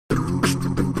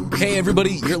Hey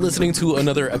everybody, you're listening to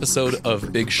another episode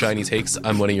of Big Shiny Takes.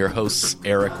 I'm one of your hosts,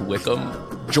 Eric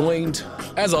Wickham, joined,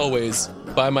 as always,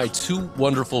 by my two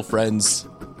wonderful friends,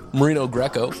 Marino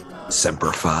Greco.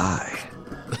 Semper Fi.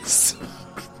 Does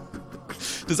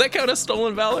that count as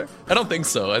stolen valor? I don't think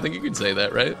so. I think you can say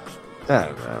that, right? I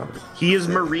don't know. He is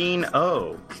Marine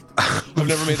O. I've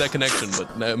never made that connection, but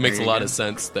it makes a lot of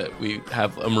sense that we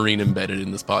have a Marine embedded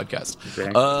in this podcast.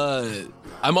 Okay.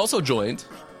 I'm also joined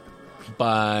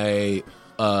by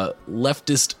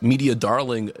leftist media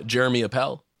darling Jeremy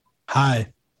Appel.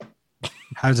 Hi.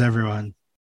 How's everyone?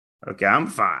 Okay, I'm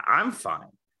fine.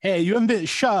 Hey, you haven't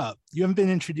been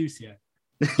introduced yet.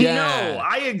 Yeah. No,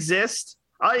 I exist.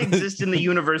 I exist in the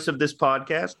universe of this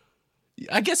podcast.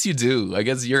 I guess you do. I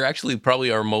guess you're actually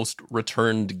probably our most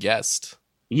returned guest.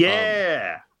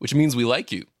 Yeah. Which means we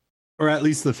like you. Or at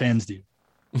least the fans do.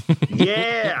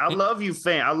 Yeah. I love you,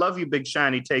 fan. I love you, Big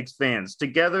Shiny Takes fans.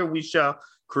 Together we shall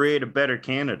create a better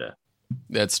Canada.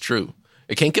 That's true.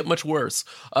 It can't get much worse.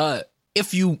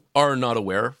 If you are not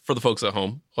aware, for the folks at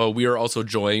home, we are also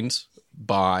joined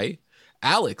by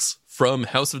Alex from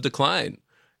House of Decline.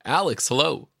 Alex,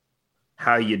 hello.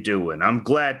 How you doing? I'm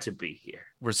glad to be here.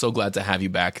 We're so glad to have you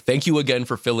back. Thank you again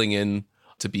for filling in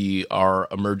to be our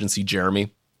emergency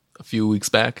Jeremy a few weeks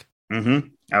back. Mm-hmm.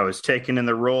 I was taken in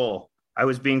the role. I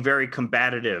was being very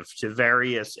combative to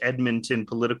various Edmonton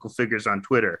political figures on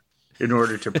Twitter in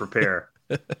order to prepare.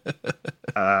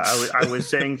 I was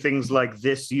saying things like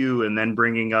 "this you" and then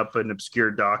bringing up an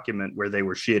obscure document where they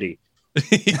were shitty.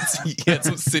 He had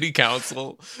some city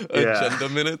council agenda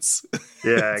minutes.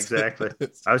 Yeah, exactly.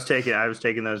 I was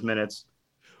taking those minutes.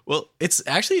 Well, it's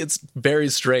very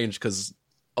strange because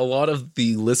a lot of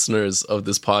the listeners of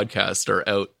this podcast are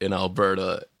out in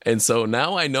Alberta. And so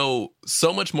now I know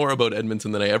so much more about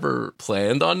Edmonton than I ever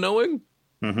planned on knowing.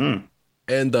 Mm-hmm.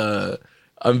 And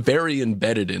I'm very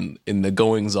embedded in the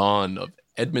goings on of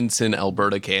Edmonton,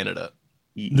 Alberta, Canada.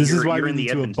 This is why we need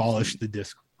to abolish the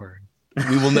Discord.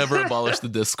 We will never abolish the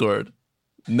Discord.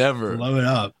 Never. Blow it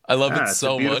up. I love it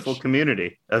so much. It's a beautiful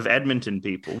community of Edmonton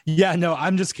people. Yeah, no,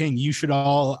 I'm just kidding. You should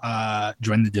all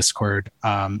join the Discord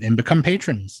and become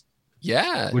patrons.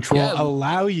 Yeah. Which will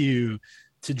allow you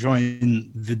to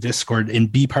join the Discord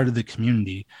and be part of the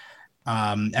community.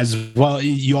 As well,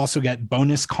 you also get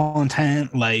bonus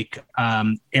content like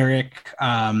Eric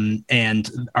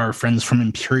and our friends from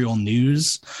Imperial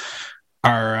News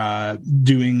are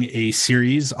doing a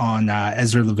series on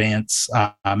Ezra Levant's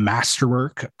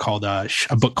masterwork called a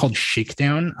book called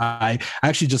Shakedown. I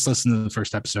actually just listened to the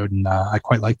first episode and I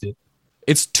quite liked it.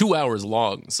 It's 2 hours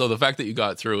long, so the fact that you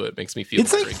got through it makes me feel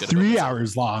it's like 3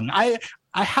 hours long. I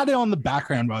had it on the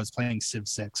background while I was playing Civ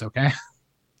 6. Okay.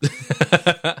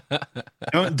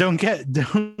 don't get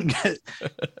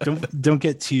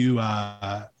too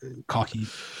cocky.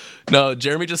 No,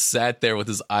 Jeremy just sat there with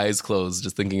his eyes closed,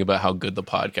 just thinking about how good the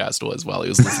podcast was while he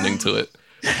was listening to it.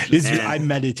 I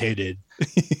meditated.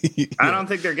 I don't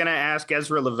think they're going to ask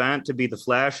Ezra Levant to be the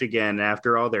Flash again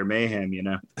after all their mayhem, you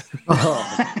know?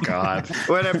 Oh, God.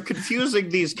 When I'm confusing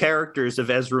these characters of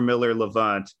Ezra Miller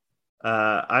Levant,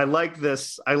 I like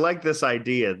this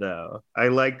idea, though. I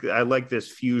like this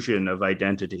fusion of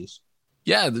identities.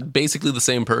 Yeah, basically the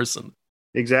same person.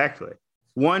 Exactly.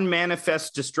 One manifests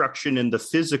destruction in the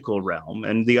physical realm,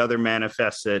 and the other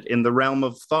manifests it in the realm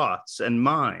of thoughts and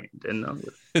mind. And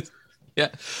yeah.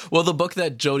 Well, the book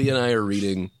that Jody and I are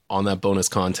reading on that bonus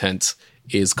content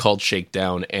is called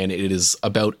Shakedown, and it is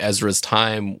about Ezra's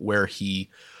time where he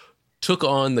took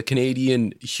on the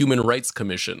Canadian Human Rights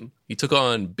Commission. He took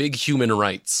on big human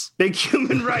rights. Big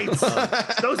human rights.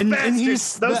 Those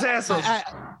bastards. Those assholes.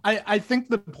 I think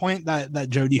the point that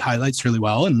Jody highlights really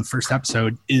well in the first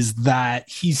episode is that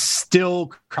he's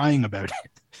still crying about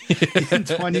it in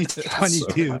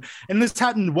 2022. And this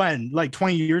happened when? Like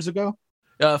 20 years ago?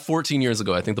 14 years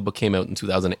ago. I think the book came out in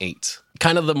 2008.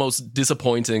 Kind of the most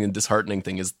disappointing and disheartening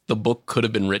thing is the book could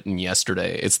have been written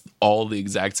yesterday. It's all the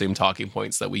exact same talking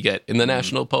points that we get in the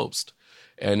National Post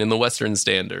and in the Western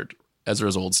Standard,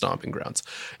 Ezra's old stomping grounds,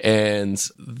 and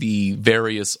the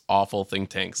various awful think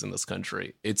tanks in this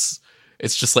country. It's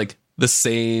just like the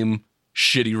same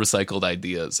shitty recycled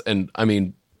ideas. And I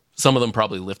mean, some of them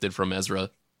probably lifted from Ezra,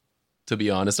 to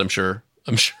be honest. I'm sure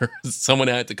someone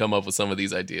had to come up with some of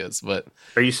these ideas, but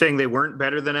are you saying they weren't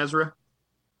better than Ezra?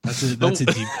 That's a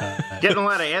deep cut. Getting a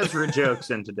lot of Ezra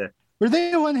jokes in today. Were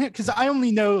they one hit? Because I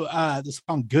only know the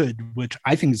song "Good," which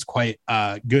I think is quite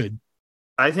good.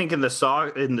 I think in the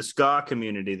ska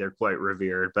community they're quite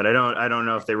revered, but I don't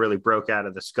know if they really broke out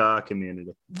of the ska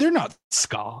community. They're not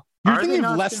ska. You're thinking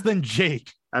of Less Than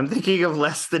Jake. I'm thinking of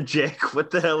Less Than Jake. What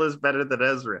the hell is better than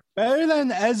Ezra? Better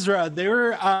than Ezra. They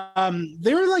were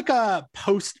like a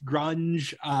post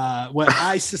grunge, what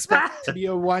I suspect to be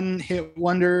a one hit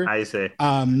wonder. I say.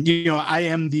 I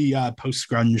am the post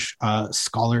grunge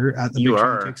scholar at the You Big Shiny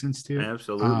are. Takes Institute.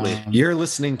 Absolutely. You're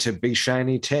listening to Big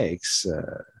Shiny Takes.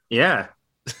 Yeah.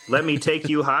 Let me take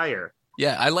you higher.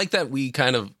 Yeah, I like that we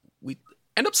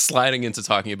end up sliding into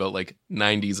talking about like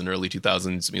 90s and early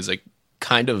 2000s music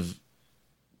kind of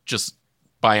just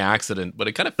by accident, but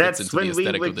it kind of fits That's into the when we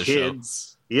aesthetic were of the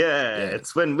kids. Yeah,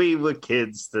 it's when we were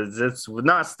kids. It's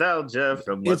nostalgia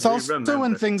from what It's we also remember.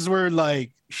 when things were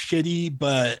like shitty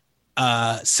but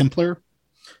simpler.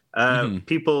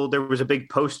 People, there was a big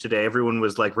post today. Everyone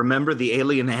was like, remember the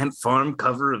Alien Ant Farm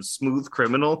cover of Smooth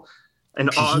Criminal in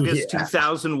August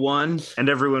 2001? And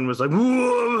everyone was like,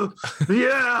 whoa,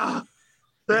 yeah,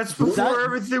 that's before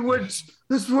everything went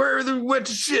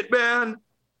to shit, man.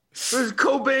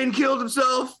 Cobain killed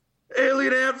himself.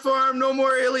 Alien Ant Farm, no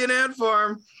more Alien Ant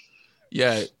Farm.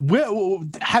 Yeah.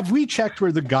 Have we checked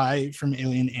where the guy from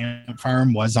Alien Ant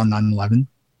Farm was on 9/11?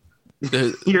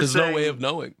 There's no way of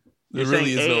knowing. There You're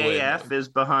really saying is no way of AAF knowing. is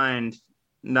behind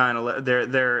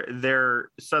 9/11. Their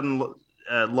sudden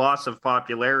loss of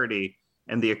popularity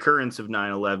and the occurrence of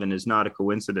 9/11 is not a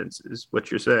coincidence, is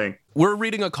what you're saying. We're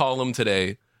reading a column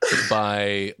today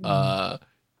by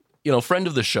friend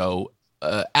of the show,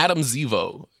 Adam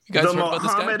Zivo. You guys The heard about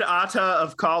this guy? Mohammed Atta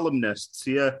of columnists,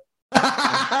 yeah.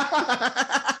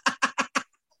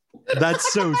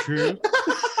 That's so true.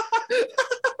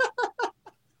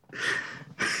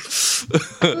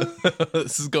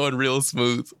 This is going real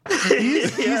smooth.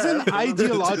 He's an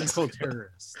ideological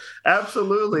terrorist.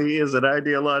 Absolutely, he is an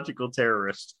ideological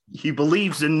terrorist. He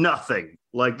believes in nothing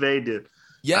like they do.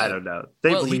 Yeah. I don't know. They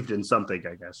believed in something,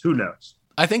 I guess. Who knows?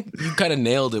 I think you kind of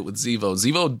nailed it with Zivo.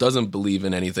 Zivo doesn't believe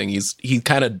in anything. He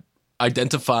kind of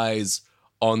identifies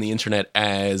on the internet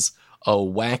as a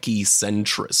wacky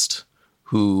centrist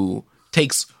who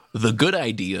takes the good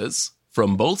ideas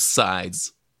from both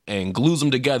sides and glues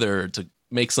them together to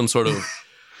make some sort of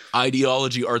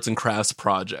ideology, arts and crafts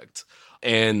project.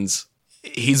 And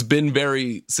he's been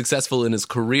very successful in his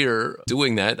career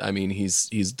doing that. I mean,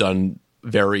 he's done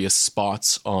various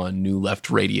spots on New Left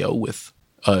Radio with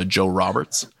Joe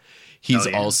Roberts. He's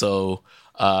also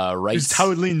writes. He's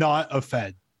totally not a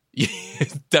Fed.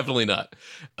 Definitely not.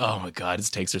 Oh my God, his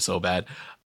takes are so bad.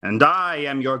 And I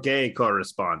am your gay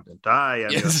correspondent. I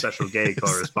am your special gay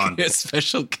correspondent.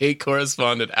 Special gay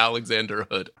correspondent, Alexander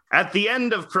Hood. At the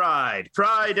end of Pride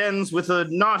ends with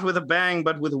not with a bang,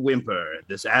 but with a whimper.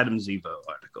 This Adam Zivo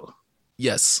article.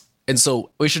 Yes. And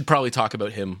so we should probably talk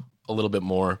about him a little bit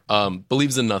more.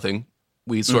 Believes in nothing.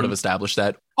 We sort of established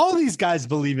that. All these guys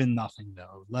believe in nothing,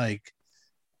 though. Like,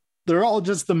 they're all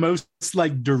just the most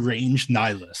like deranged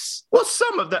nihilists. Well,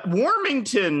 some of that.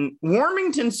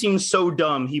 Warmington seems so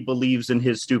dumb. He believes in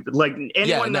his stupid. Like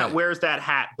anyone that wears that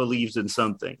hat believes in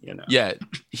something. You know. Yeah,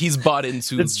 he's bought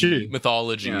into the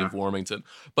mythology of Warmington.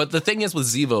 But the thing is with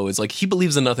Zivo is like he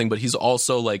believes in nothing, but he's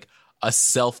also like a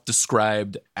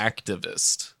self-described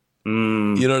activist. You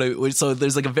know what I mean? So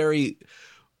there's like a very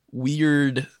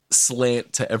weird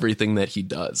slant to everything that he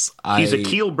does. He's a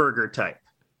Kielburger type.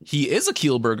 He is a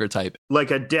Kielburger type. Like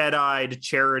a dead-eyed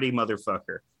charity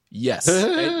motherfucker. Yes.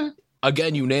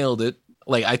 Again, you nailed it.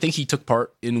 Like, I think he took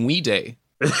part in We Day.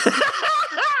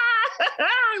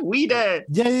 We Day.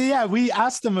 Yeah. We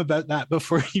asked him about that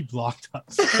before he blocked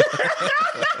us.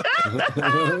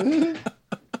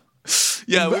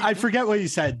 Yeah. I forget what he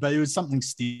said, but it was something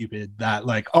stupid that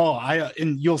like,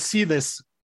 and you'll see this,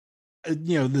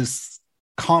 this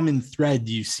common thread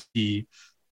you see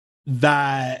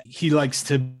that he likes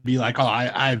to be like,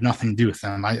 I have nothing to do with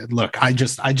them. I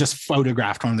just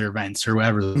photographed one of their events or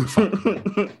whatever.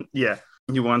 Yeah,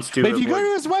 he wants to. But if you go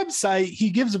to his website, he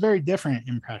gives a very different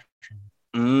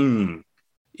impression.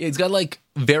 Yeah, he's got like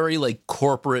very like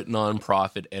corporate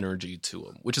nonprofit energy to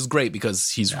him, which is great because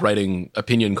he's writing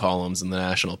opinion columns in the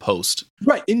National Post.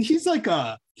 Right, and he's like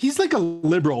a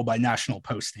liberal by National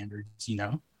Post standards, you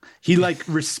know. He like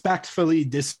respectfully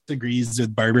disagrees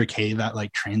with Barbara Kay that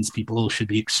like trans people should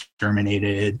be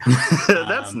exterminated.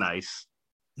 That's nice.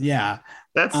 Yeah,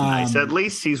 that's nice. At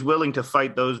least he's willing to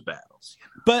fight those battles. You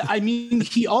know? But I mean,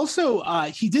 he also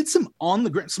he did some on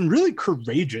the ground, some really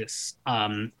courageous.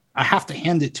 I have to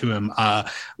hand it to him.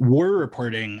 War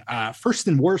reporting, first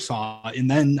in Warsaw and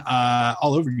then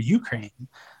all over Ukraine.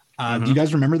 Do you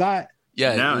guys remember that?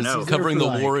 Yeah, no. Covering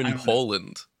the war in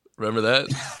Poland. Remember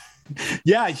that?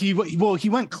 Yeah, he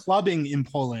went clubbing in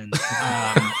Poland,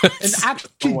 and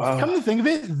actually, come to think of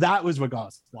it, that was what got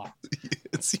us blocked.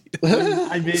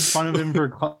 I made fun of him for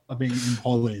clubbing in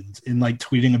Poland and like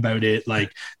tweeting about it,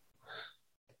 like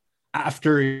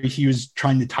after he was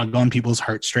trying to tug on people's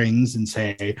heartstrings and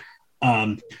say,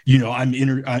 I'm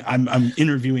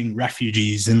interviewing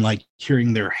refugees and like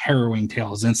hearing their harrowing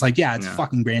tales, and it's like, yeah, it's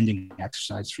fucking branding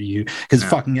exercise for you, because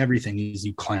fucking everything is,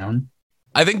 you clown.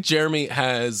 I think Jeremy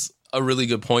has a really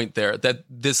good point there, that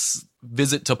this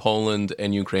visit to Poland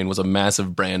and Ukraine was a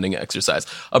massive branding exercise,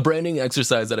 a branding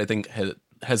exercise that I think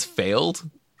has failed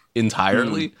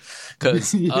entirely,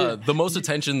 because the most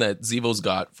attention that Zivo's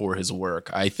got for his work,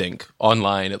 I think,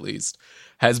 online at least,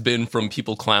 has been from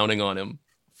people clowning on him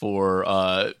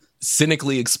for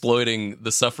cynically exploiting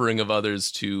the suffering of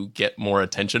others to get more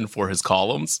attention for his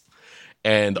columns,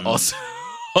 and also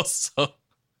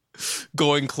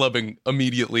going clubbing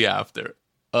immediately after,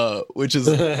 which is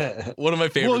one of my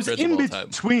favorite threads of all time.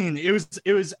 Between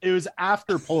it was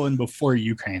after Poland, before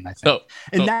Ukraine, I think.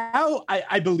 Now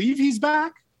I believe he's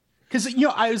back, because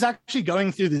I was actually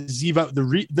going through the Zivo the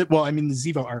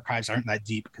Zivo archives aren't that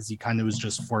deep, because he kind of was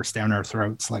just forced down our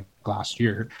throats like last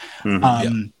year.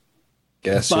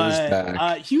 Guess who's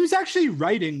back? He was actually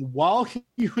writing while he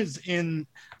was in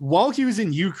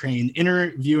Ukraine,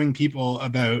 interviewing people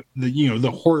about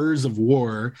the horrors of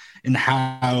war and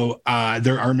how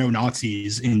there are no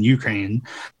Nazis in Ukraine.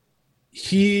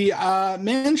 He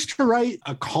managed to write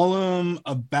a column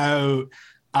about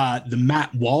the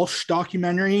Matt Walsh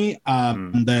documentary,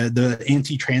 the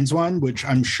anti-trans one, which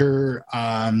I'm sure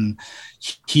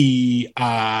he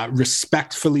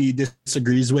respectfully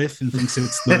disagrees with and thinks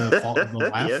it's the fault of the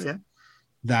left.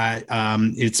 That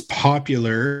it's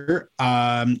popular.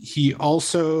 He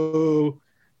also,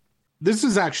 this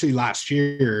is actually last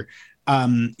year,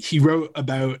 he wrote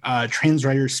about trans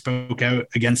writers spoke out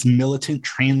against militant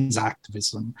trans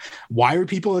activism. Why are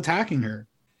people attacking her?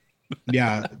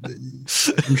 Yeah,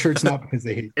 I'm sure it's not because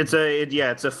they hate. It's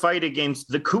a fight against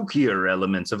the kookier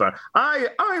elements of our.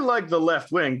 I like the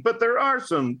left wing, but there are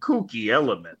some kooky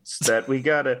elements that we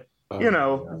gotta,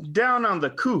 down on the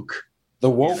kook. The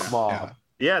woke mob.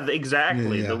 Yeah,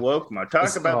 exactly. The woke mob.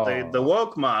 Talk about the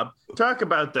woke mob. Talk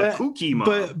about the kooky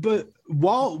mob. But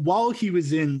while he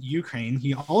was in Ukraine,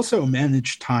 he also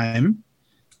managed time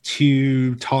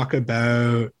to talk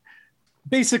about.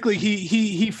 Basically,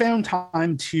 he found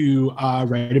time to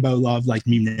write about a lot of like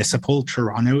municipal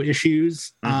Toronto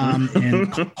issues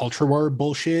and culture war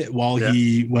bullshit while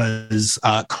he was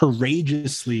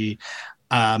courageously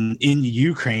in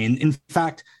Ukraine. In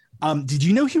fact, did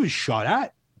you know he was shot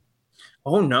at?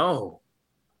 Oh no!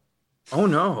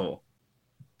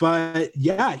 But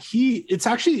yeah, it's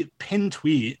actually a pinned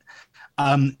tweet.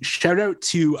 Shout out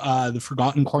to the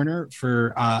Forgotten Corner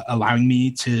for allowing me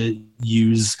to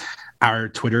use our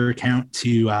Twitter account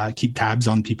to keep tabs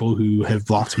on people who have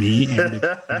blocked me and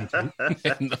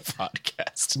the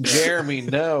podcast. Jeremy,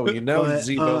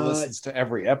 Zivo listens to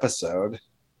every episode.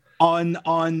 On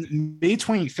May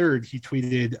 23rd, he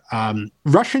tweeted,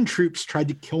 Russian troops tried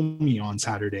to kill me on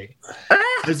Saturday.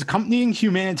 There's accompanying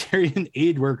humanitarian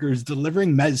aid workers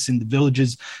delivering medicine to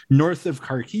villages north of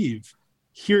Kharkiv,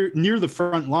 here near the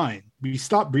front line. We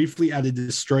stopped briefly at a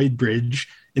destroyed bridge,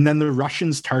 and then the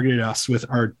Russians targeted us with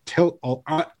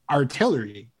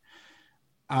artillery.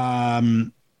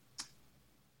 And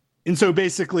so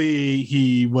basically,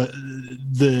 he was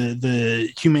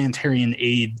the humanitarian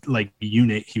aid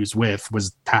unit he was with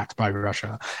was attacked by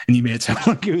Russia, and he made it sound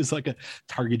like it was like a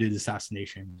targeted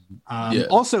assassination.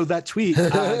 Also, that tweet,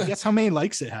 guess how many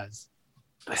likes it has?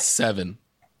 7.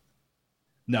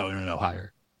 No,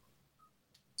 higher.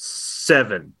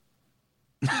 7.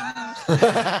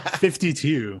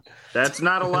 52. That's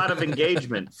not a lot of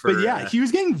engagement. But yeah, he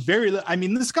was getting very. I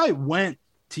mean, this guy went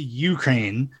to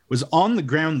Ukraine, was on the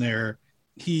ground there.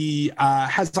 He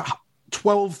has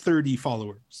 1230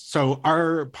 followers. So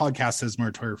our podcast has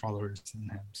more Twitter followers than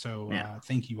him. So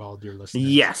thank you all, dear listeners.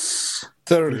 Yes.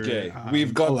 Thursday,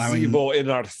 we've got Zivo in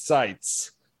our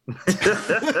sights.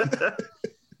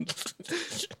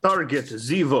 Target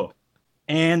Zivo.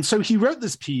 And so he wrote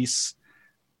this piece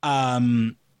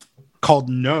called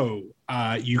 "No,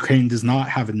 Ukraine does not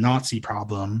have a Nazi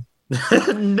problem."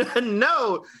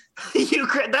 No,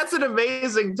 Ukraine. That's an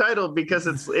amazing title because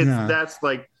that's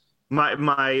like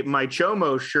my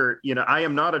Chomo shirt. I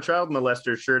am not a child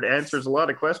molester shirt answers a lot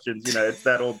of questions. It's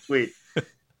that old tweet.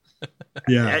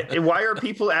 Yeah. Why are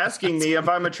people asking me if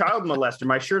I'm a child molester?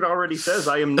 My shirt already says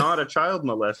I am not a child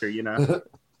molester.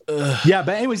 Yeah,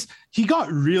 but anyways, he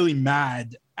got really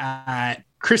mad at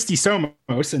Christy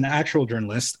Somos, an actual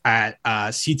journalist at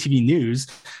CTV News,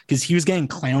 because he was getting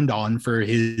clowned on for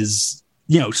his,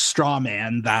 straw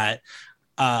man that,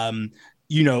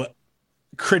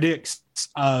 critics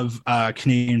of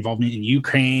Canadian involvement in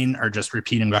Ukraine are just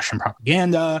repeating Russian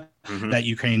propaganda, that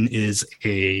Ukraine is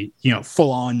a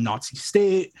full-on Nazi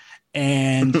state.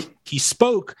 And he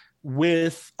spoke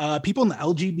with people in the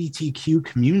LGBTQ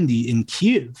community in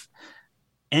Kyiv.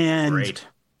 And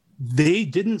they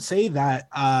didn't say that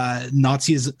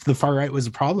the far right was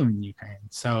a problem in Ukraine.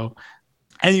 So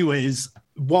anyways,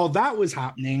 while that was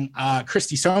happening,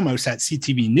 Christy Somos at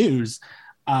CTV News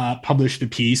published a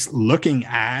piece looking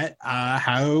at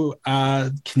how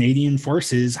Canadian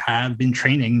forces have been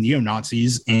training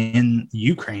neo-Nazis in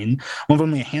Ukraine. One of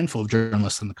only a handful of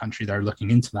journalists in the country that are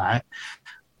looking into that.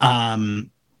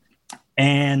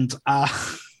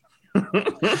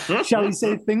 Shall we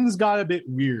say things got a bit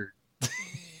weird?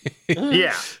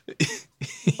 Yeah.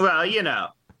 Well,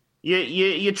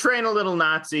 you train a little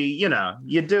Nazi, you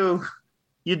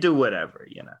do whatever,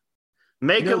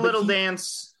 make a little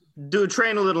dance,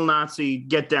 train a little Nazi,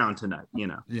 get down tonight,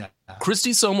 Yeah.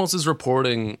 Christy Somos is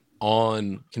reporting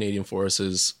on Canadian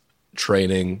Forces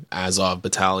training Azov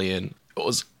Battalion. It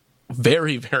was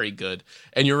very, very good.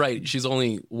 And you're right, she's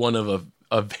only one of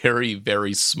a very,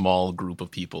 very small group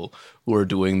of people who are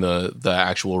doing the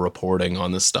actual reporting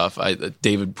on this stuff.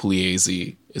 David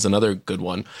Pugliese is another good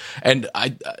one. And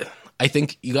I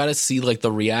think you got to see like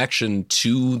the reaction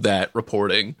to that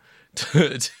reporting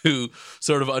to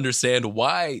sort of understand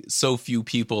why so few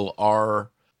people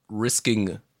are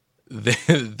risking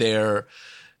their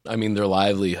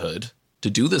livelihood to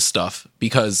do this stuff.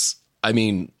 Because,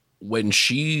 when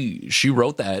she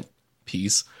wrote that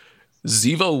piece,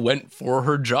 Zivo went for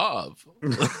her job.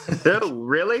 Oh,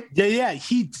 really? Yeah.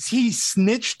 He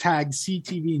snitch tagged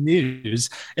CTV News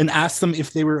and asked them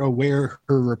if they were aware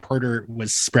her reporter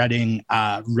was spreading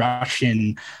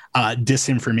Russian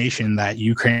disinformation that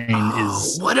Ukraine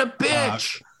is. What a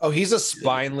bitch! He's a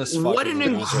spineless. What an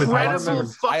incredible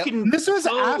fucking. This was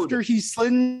after he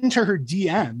slid into her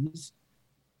DMs.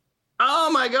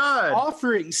 Oh my god!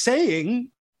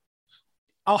 Saying,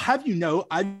 I'll have you know,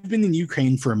 I've been in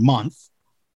Ukraine for a month.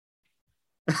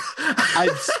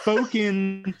 I've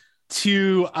spoken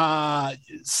to a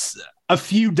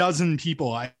few dozen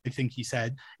people, I think he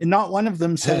said, and not one of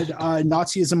them said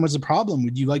Nazism was a problem.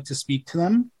 Would you like to speak to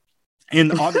them?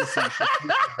 And obviously,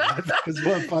 because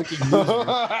what fucking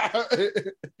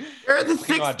there are the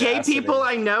 6 gay people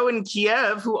I know in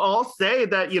Kiev who all say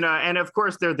that, and of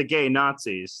course they're the gay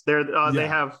Nazis. They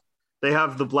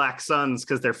have the black suns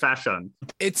because they're fashion.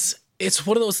 It's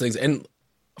one of those things. And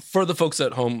for the folks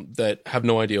at home that have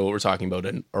no idea what we're talking about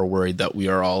and are worried that we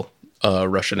are all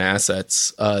Russian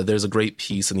assets, there's a great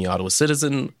piece in the Ottawa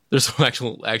Citizen. There's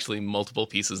actually multiple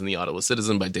pieces in the Ottawa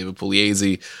Citizen by David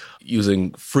Pugliese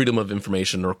using freedom of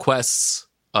information requests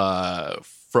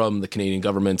from the Canadian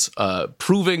government,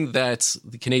 proving that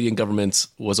the Canadian government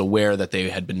was aware that they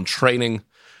had been training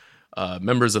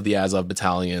members of the Azov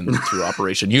Battalion through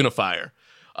Operation Unifier.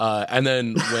 And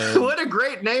then when... What a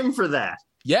great name for that.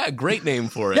 Yeah, great name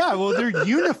for it. Yeah, well, they're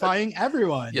unifying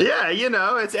everyone. Yeah,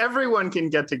 it's everyone can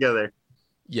get together.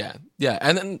 Yeah.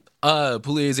 And then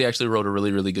Pugliese actually wrote a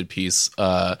really, really good piece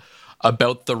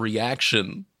about the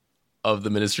reaction of the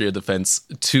Ministry of Defense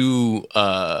to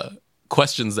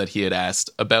questions that he had asked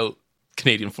about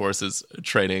Canadian Forces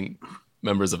training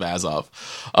members of Azov.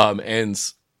 And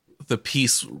the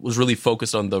piece was really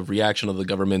focused on the reaction of the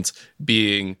government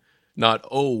being not,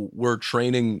 we're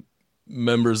training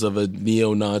members of a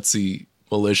neo-Nazi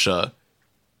militia.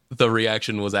 The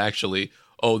reaction was actually,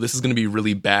 this is going to be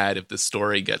really bad if this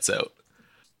story gets out,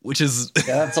 which is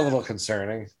that's a little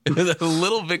concerning. A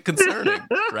little bit concerning,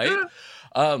 right?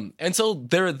 And so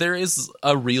there is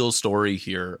a real story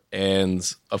here,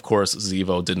 and of course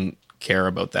Zivo didn't care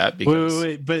about that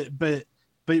because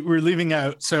but we're leaving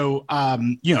out. So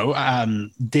David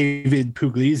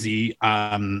Pugliese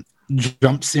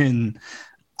jumps in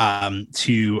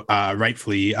to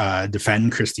rightfully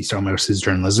defend Christy Somos'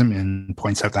 journalism and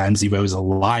points out that Zivo is a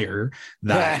liar,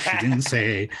 that she didn't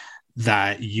say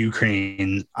that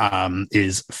Ukraine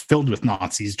is filled with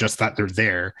Nazis, just that they're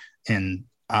there. And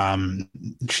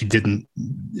she didn't,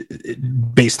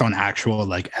 based on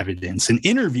actual evidence and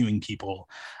interviewing people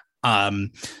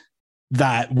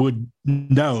that would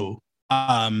know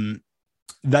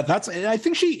that's, I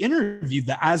think she interviewed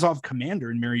the Azov commander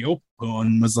in Mariupol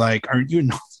and was like, aren't you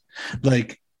not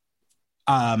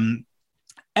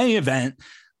any event.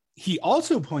 He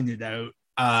also pointed out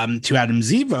to Adam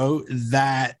Zivo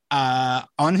that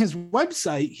on his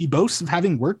website he boasts of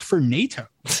having worked for NATO.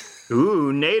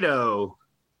 Ooh, NATO.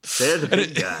 They're the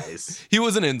big guys. He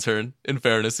was an intern, in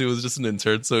fairness. He was just an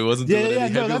intern, so he wasn't doing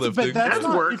any heavy lifting. That's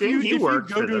working. If you go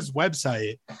to his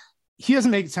website, he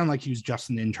doesn't make it sound like he was just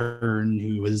an intern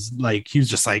who was like, he was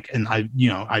just like, and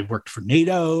I worked for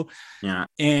NATO. Yeah.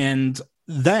 And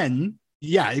then,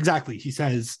 yeah, exactly. He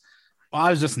says, well,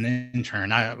 I was just an intern.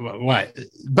 But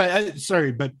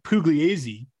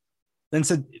Pugliese then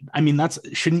said, I mean,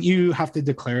 shouldn't you have to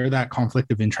declare that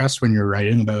conflict of interest when you're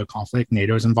writing about a conflict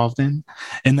NATO's involved in?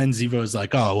 And then Zivo is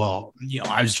like, oh, well,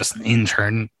 I was just an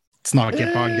intern. It's not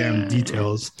get bogged down in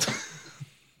details.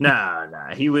 No.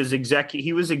 He was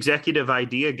executive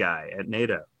idea guy at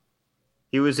NATO.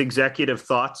 He was executive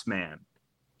thoughts man.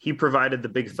 He provided the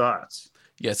big thoughts.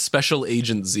 Yeah, Special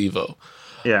Agent Zivo.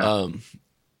 Yeah.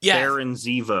 Baron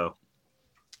Zivo.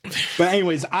 But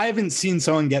anyways, I haven't seen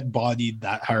someone get bodied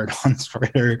that hard on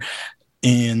Twitter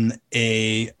in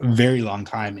a very long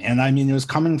time. And I mean, it was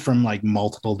coming from like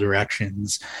multiple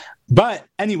directions. But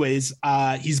anyways,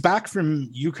 he's back from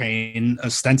Ukraine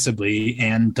ostensibly,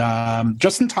 and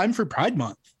just in time for Pride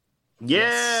Month. Yeah.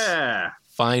 Yes.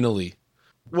 Finally.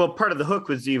 Well, part of the hook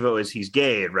with Zivo is he's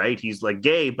gay, right? He's like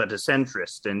gay, but a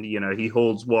centrist. And, he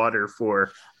holds water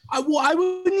for... I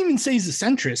wouldn't even say he's a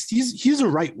centrist. He's a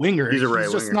right winger. He's a right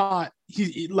winger. Just not...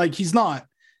 He's not...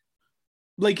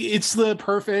 Like, it's the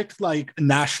perfect, like,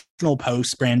 National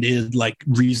Post branded, like,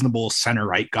 reasonable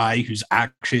center-right guy who's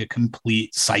actually a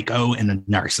complete psycho and a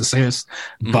narcissist.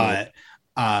 Mm-hmm. But,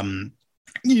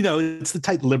 it's the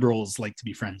type liberals like to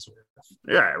be friends with.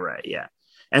 Yeah, right, yeah.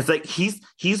 And it's like,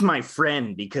 he's my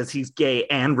friend because he's gay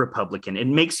and Republican. It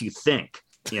makes you think,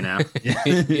 Yeah.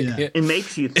 It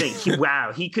makes you think,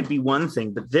 wow, he could be one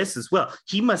thing, but this as well.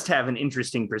 He must have an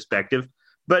interesting perspective.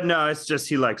 But no, it's just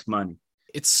he likes money.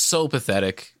 It's so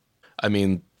pathetic. I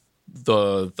mean,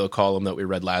 the column that we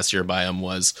read last year by him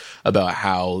was about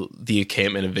how the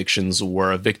encampment evictions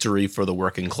were a victory for the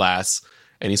working class.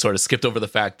 And he sort of skipped over the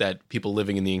fact that people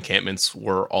living in the encampments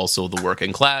were also the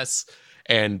working class,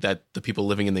 and that the people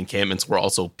living in the encampments were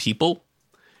also people.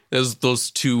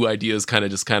 Those two ideas kind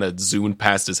of zoomed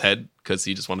past his head because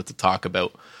he just wanted to talk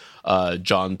about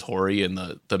John Tory and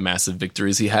the massive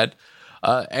victories he had.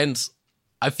 And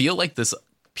I feel like this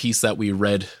piece that we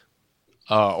read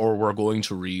or we're going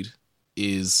to read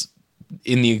is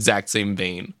in the exact same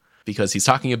vein, because he's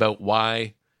talking about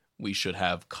why we should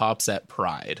have cops at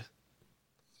Pride.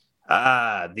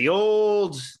 The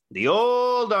old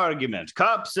argument,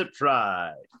 cops at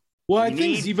Pride. Well, I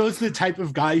think Zivo's the type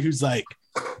of guy who's like,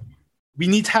 we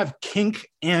need to have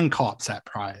kink and cops at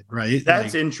Pride, right?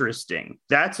 That's interesting.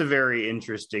 That's a very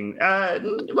interesting.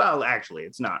 Well, actually,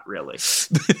 it's not really.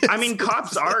 I mean,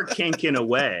 cops are kink in a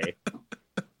way.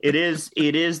 It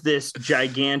is this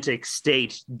gigantic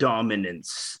state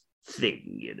dominance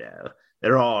thing,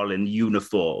 They're all in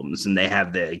uniforms and they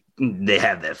have their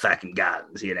fucking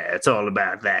guns, It's all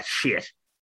about that shit.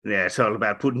 Yeah, it's all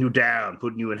about putting you down,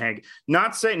 putting you in hang.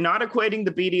 Not equating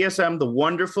the BDSM, the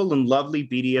wonderful and lovely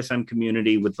BDSM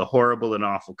community, with the horrible and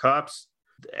awful cops.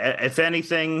 If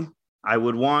anything, I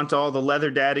would want all the leather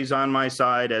daddies on my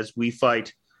side as we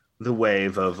fight the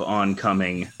wave of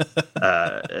oncoming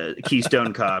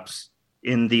Keystone cops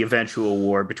in the eventual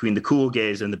war between the cool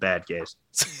gays and the bad gays.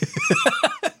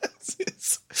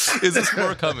 Is this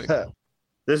war coming?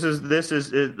 This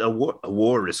is a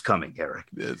war is coming, Eric.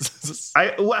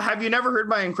 Have you never heard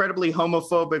my incredibly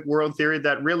homophobic world theory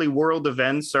that really world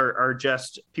events are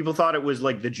just, people thought it was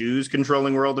like the Jews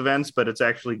controlling world events, but it's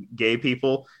actually gay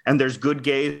people, and there's good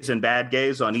gays and bad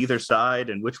gays on either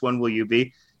side, and which one will you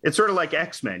be? It's sort of like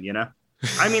X-Men,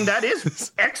 I mean, that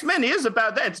is X-Men is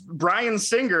about that. It's Bryan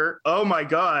Singer. Oh my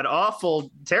God,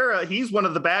 awful Tara. He's one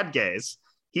of the bad gays.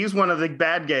 He's one of the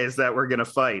bad guys that we're going to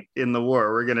fight in the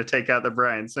war. We're going to take out the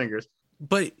Bryan Singers.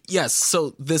 But yes,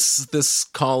 so this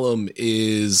column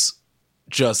is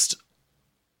just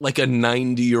like a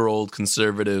 90-year-old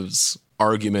conservative's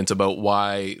argument about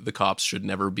why the cops should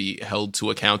never be held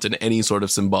to account in any sort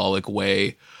of symbolic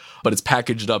way. But it's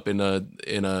packaged up in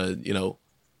a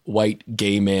white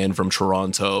gay man from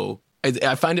Toronto.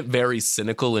 I find it very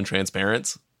cynical and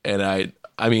transparent. And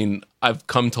I mean, I've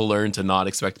come to learn to not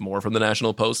expect more from the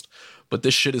National Post, but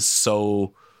this shit is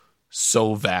so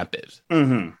vapid.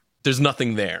 Mm-hmm. There's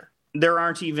nothing there. There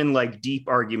aren't even like deep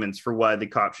arguments for why the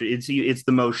cops should. It's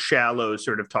the most shallow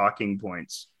sort of talking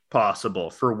points possible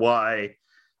for why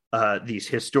these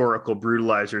historical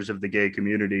brutalizers of the gay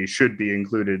community should be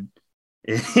included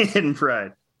in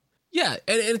Pride. Yeah,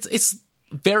 and it's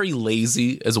very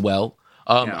lazy as well.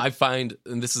 I find,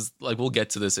 and this is like, we'll get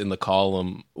to this in the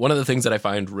column, one of the things that I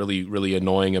find really, really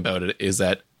annoying about it is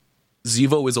that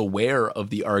Zivo is aware of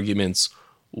the arguments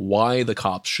why the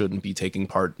cops shouldn't be taking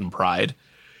part in Pride.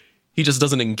 He just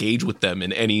doesn't engage with them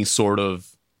in any sort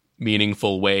of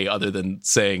meaningful way other than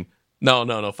saying,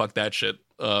 no, fuck that shit.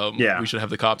 we should have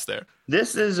the cops there.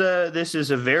 This is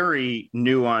a very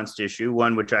nuanced issue,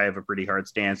 one which I have a pretty hard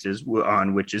stance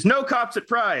on, which is no cops at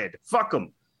Pride. Fuck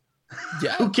them.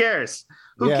 Yeah. Who cares?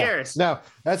 Who cares? No,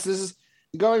 this is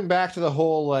going back to the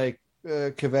whole like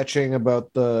kvetching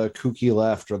about the kooky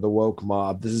left or the woke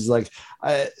mob. This is like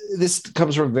this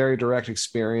comes from very direct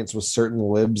experience with certain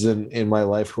libs in my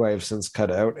life who I have since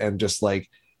cut out, and just like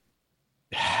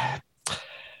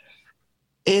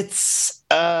it's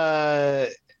I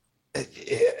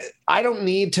don't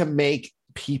need to make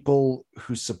people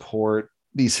who support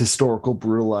these historical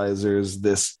brutalizers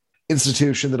this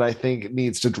institution that I think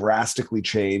needs to drastically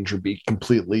change or be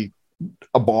completely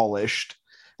abolished,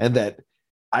 and that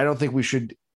I don't think we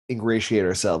should ingratiate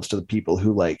ourselves to the people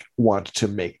who like want to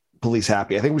make police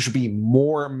happy. I think we should be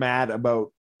more mad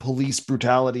about police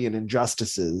brutality and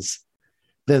injustices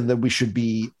than that we should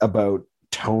be about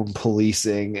tone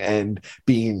policing and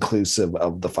being inclusive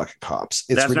of the fucking cops.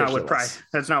 It's ridiculous.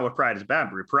 That's not what Pride is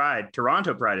about.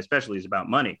 Toronto Pride especially is about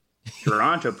money.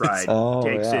 Toronto Pride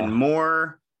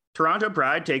Toronto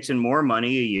Pride takes in more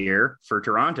money a year for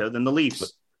Toronto than the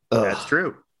Leafs. That's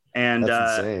true. And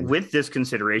with this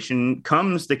consideration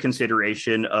comes the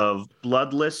consideration of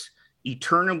bloodless,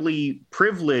 eternally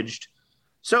privileged.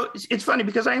 So it's funny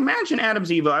because I imagine Adam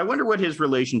Ziva, I wonder what his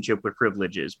relationship with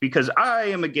privilege is, because I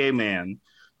am a gay man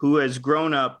who has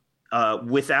grown up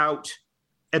without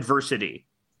adversity.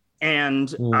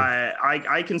 And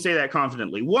I can say that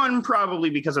confidently. One, probably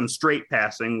because I'm straight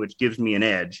passing, which gives me an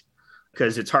edge,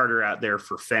 because it's harder out there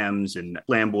for femmes and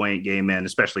flamboyant gay men,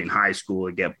 especially in high school,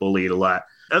 to get bullied a lot.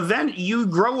 You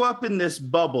grow up in this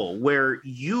bubble where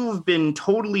you've been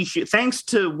totally thanks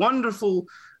to wonderful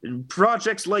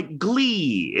projects like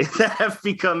Glee that have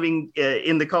becoming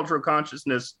in the cultural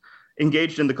consciousness,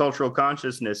 engaged in the cultural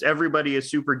consciousness. Everybody is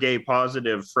super gay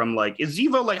positive from like, is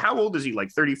Zivo like, how old is he?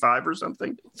 Like 35 or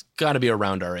something? It's got to be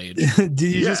around our age. Did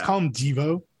you just call him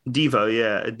Devo? Devo,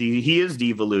 yeah. He is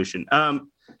Devolution.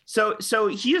 So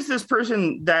he is this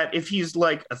person that if he's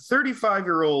like a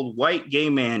 35-year-old white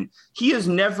gay man, he has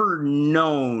never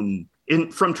known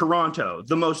from Toronto,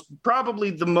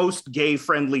 probably the most gay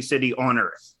friendly city on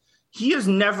earth. He has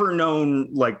never known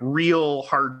like real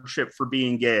hardship for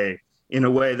being gay in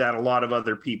a way that a lot of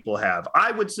other people have.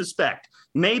 I would suspect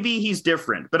maybe he's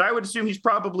different, but I would assume he's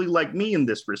probably like me in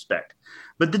this respect.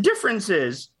 But the difference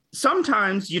is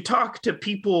sometimes you talk to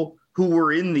people who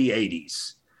were in the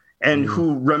 80s and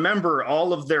who remember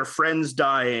all of their friends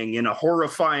dying in a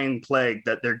horrifying plague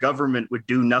that their government would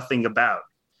do nothing about.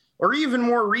 Or even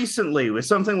more recently with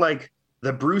something like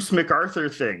the Bruce MacArthur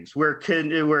things, where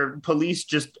police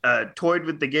just toyed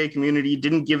with the gay community,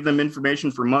 didn't give them information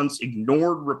for months,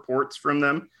 ignored reports from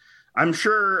them. I'm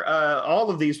sure all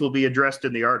of these will be addressed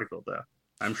in the article, though.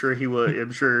 I'm sure he will.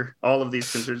 I'm sure all of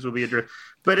these concerns will be addressed.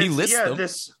 But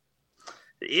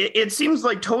it seems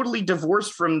like totally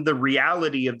divorced from the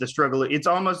reality of the struggle. It's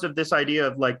almost of this idea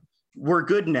of like, we're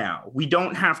good now. We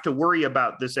don't have to worry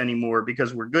about this anymore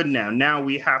because we're good now. Now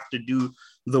we have to do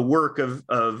the work of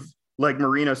like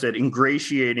Marino said,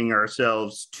 ingratiating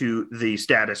ourselves to the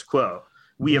status quo.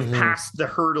 We have passed the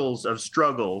hurdles of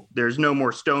struggle. There's no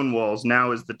more stone walls.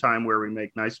 Now is the time where we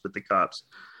make nice with the cops.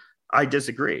 I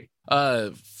disagree.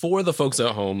 For the folks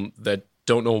at home that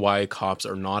don't know why cops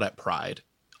are not at Pride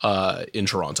in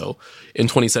Toronto, in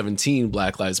 2017,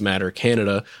 Black Lives Matter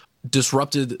Canada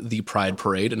disrupted the Pride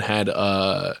parade and had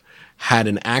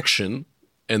an action,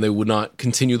 and they would not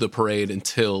continue the parade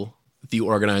until the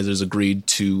organizers agreed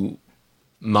to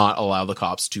not allow the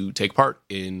cops to take part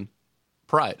in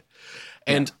Pride.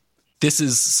 And this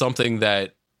is something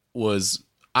that was,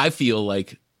 I feel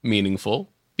like, meaningful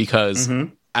because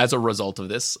as a result of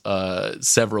this,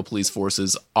 several police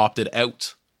forces opted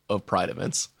out of Pride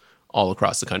events all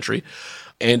across the country.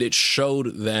 And it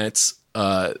showed that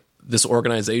this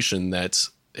organization that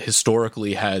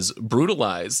historically has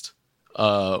brutalized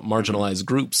marginalized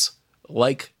groups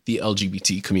like the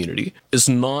LGBT community is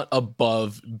not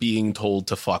above being told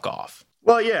to fuck off.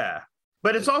 Well, yeah.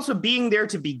 But it's also being there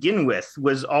to begin with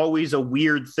was always a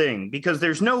weird thing because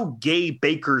there's no gay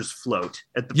bakers float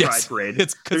at the Pride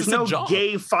Parade. There's no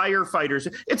gay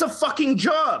firefighters. It's a fucking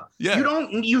job. Yeah.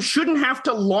 You shouldn't have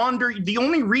to launder. The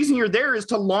only reason you're there is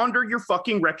to launder your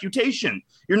fucking reputation.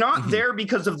 You're not there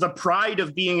because of the pride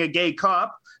of being a gay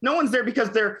cop. No one's there because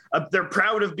they're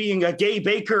proud of being a gay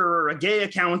baker or a gay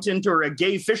accountant or a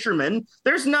gay fisherman.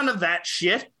 There's none of that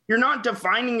shit. You're not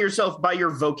defining yourself by your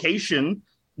vocation.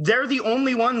 They're the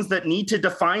only ones that need to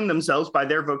define themselves by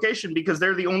their vocation because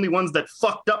they're the only ones that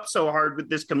fucked up so hard with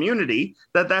this community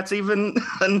that that's even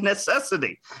a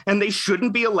necessity. And they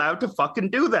shouldn't be allowed to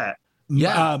fucking do that.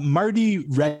 Yeah. Marty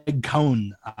Red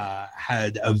Cone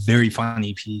had a very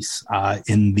funny piece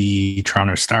in the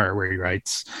Toronto Star where he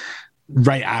writes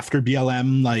right after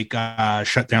BLM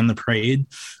shut down the parade,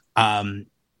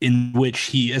 in which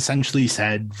he essentially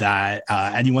said that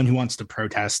anyone who wants to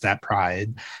protest at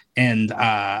Pride, and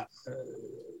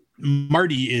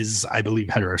Marty is, I believe,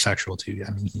 heterosexual too.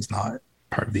 I mean, he's not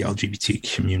part of the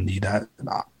LGBT community, that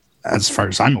as far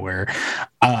as I'm aware.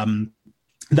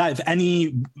 That if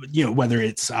any, whether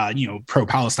it's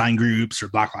pro-Palestine groups or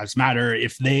Black Lives Matter,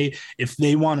 if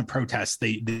they want to protest,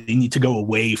 they need to go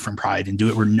away from Pride and do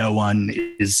it where no one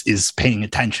is paying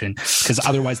attention, because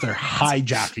otherwise they're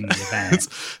hijacking the event.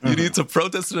 You need to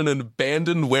protest in an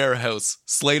abandoned warehouse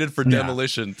slated for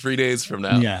demolition 3 days from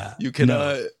now. Yeah, you can.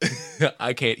 No.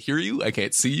 I can't hear you. I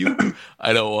can't see you.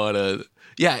 I don't want to.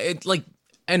 Yeah,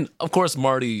 and of course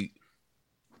Marty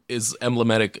is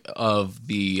emblematic of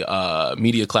the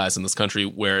media class in this country,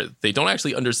 where they don't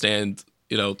actually understand,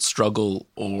 struggle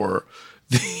or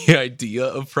the idea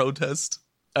of protest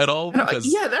at all. Because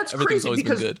that's crazy. Always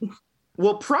because, been good.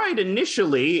 Well, Pride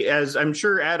initially, as I'm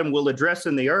sure Adam will address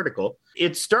in the article,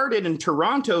 it started in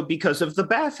Toronto because of the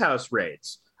bathhouse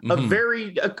raids.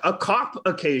 Mm-hmm. A cop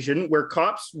occasion where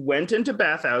cops went into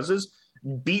bathhouses,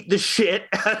 beat the shit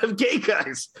out of gay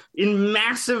guys in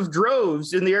massive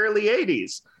droves in the early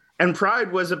 80s. And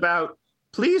Pride was about,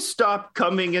 please stop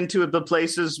coming into the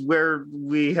places where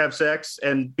we have sex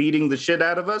and beating the shit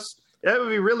out of us. That would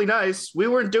be really nice. We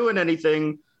weren't doing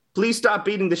anything. Please stop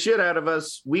beating the shit out of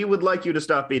us. We would like you to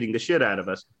stop beating the shit out of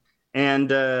us. And,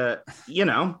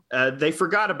 they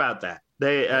forgot about that.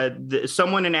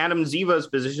 Someone in Adam Ziva's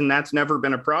position, that's never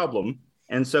been a problem.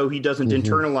 And so he doesn't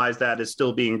internalize that as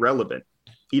still being relevant.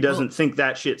 He doesn't think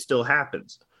that shit still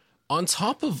happens. On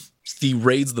top of the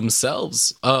raids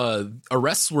themselves,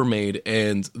 arrests were made,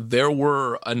 and there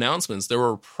were announcements, there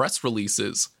were press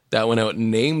releases that went out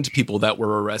and named people that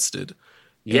were arrested.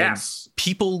 Yes. And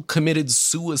people committed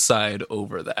suicide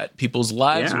over that. People's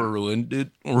lives were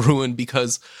ruined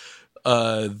because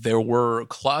there were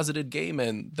closeted gay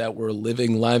men that were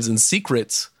living lives in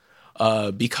secret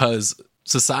because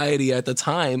society at the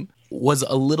time was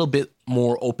a little bit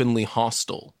more openly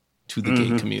hostile to the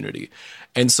gay community.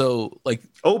 And so,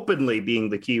 openly being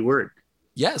the key word.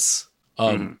 Yes.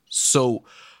 So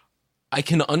I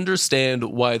can understand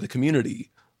why the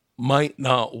community might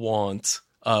not want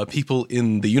people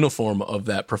in the uniform of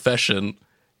that profession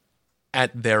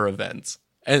at their events.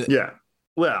 And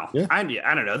Well, I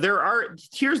don't know.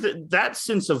 That's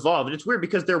since evolved. It's weird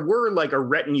because there were a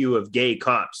retinue of gay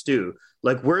cops too.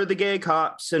 We're the gay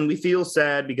cops and we feel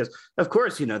sad because, of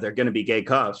course, they're going to be gay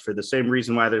cops for the same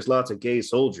reason why there's lots of gay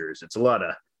soldiers. It's a lot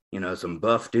of, some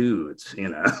buff dudes,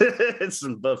 it's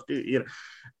some buff dudes,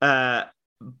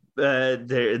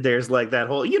 there's that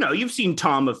whole, you've seen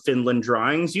Tom of Finland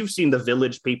drawings. You've seen the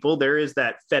Village People. There is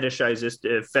that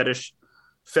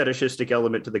fetishistic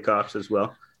element to the cops as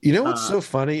well. What's so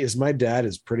funny is my dad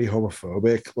is pretty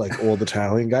homophobic, old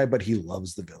Italian guy, but he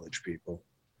loves the Village People.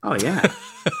 Oh, yeah.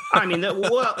 I mean,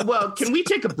 well, can we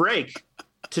take a break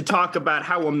to talk about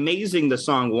how amazing the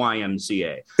song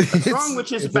YMCA, a song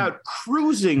which is about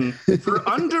cruising for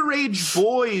underage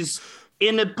boys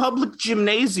in a public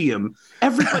gymnasium.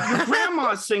 Your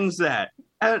grandma sings that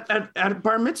at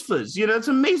bar mitzvahs. It's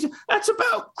amazing. That's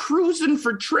about cruising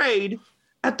for trade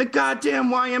at the goddamn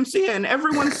YMCA, and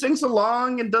everyone sings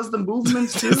along and does the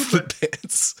movements too.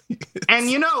 And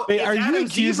if Adam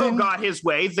Zivo got his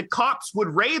way, the cops would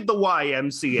raid the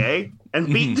YMCA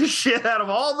and beat the shit out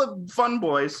of all the fun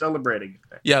boys celebrating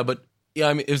it. Yeah, but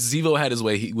I mean, if Zivo had his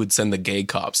way, he would send the gay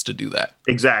cops to do that.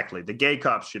 Exactly, the gay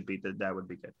cops should be that would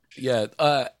be good. Yeah,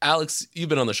 Alex, you've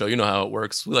been on the show. You know how it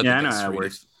works. I know how it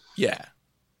works. Yeah.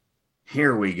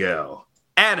 Here we go.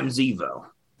 Adam Zivo.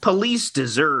 Police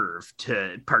deserve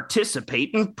to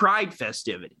participate in Pride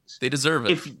festivities. They deserve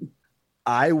it.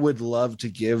 I would love to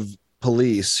give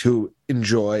police who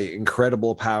enjoy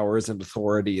incredible powers and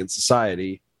authority in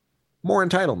society more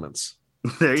entitlements.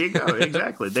 There you go.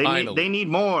 Exactly. They need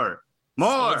more.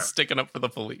 Someone's sticking up for the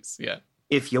police. Yeah.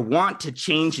 If you want to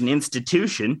change an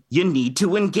institution, you need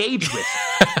to engage with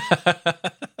it.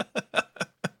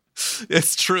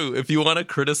 It's true. If you want to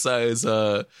criticize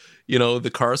the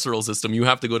carceral system, you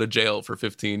have to go to jail for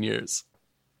 15 years.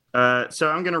 So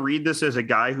I'm going to read this as a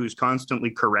guy who's constantly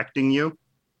correcting you.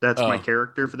 That's my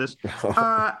character for this.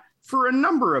 For a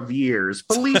number of years,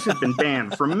 police have been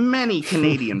banned from many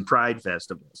Canadian Pride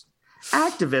festivals.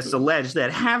 Activists allege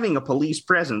that having a police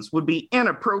presence would be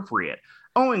inappropriate,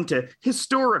 owing to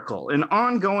historical and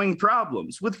ongoing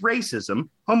problems with racism,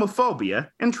 homophobia,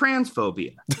 and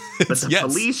transphobia. But the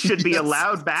police should be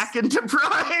allowed back into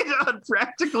Pride on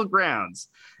practical grounds.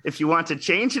 If you want to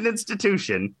change an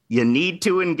institution, you need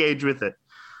to engage with it.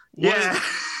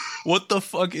 What the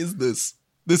fuck is this?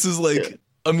 This is like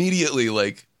immediately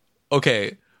like,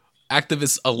 okay,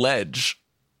 activists allege,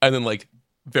 and then like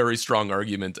very strong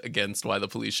argument against why the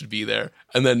police should be there.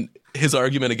 And then his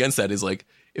argument against that is like,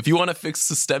 if you want to fix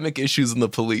systemic issues in the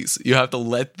police, you have to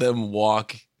let them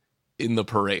walk in the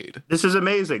parade. This is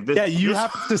amazing. You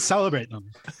have to celebrate them.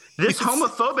 This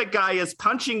homophobic guy is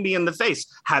punching me in the face.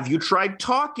 Have you tried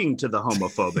talking to the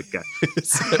homophobic guy?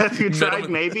 Have you tried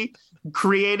maybe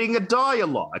creating a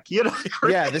dialogue? You know?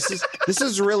 Yeah, this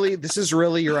is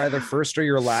really you're either first or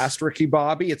your last, Ricky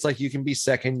Bobby. It's like you can be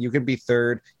second, you can be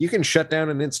third, you can shut down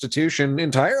an institution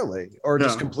entirely or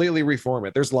just completely reform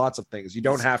it. There's lots of things. You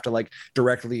don't have to like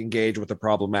directly engage with a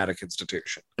problematic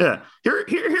institution. Yeah.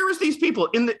 Here is these people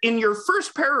in your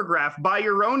first paragraph, by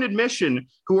your own admission,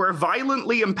 who are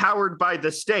violently empowered by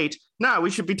the state. No, we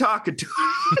should be talking to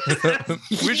him.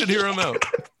 We should hear him out.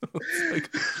 Like,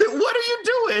 what are you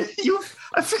doing?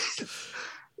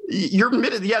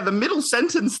 The middle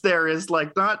sentence there is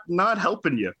like not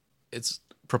helping you. It's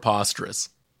preposterous.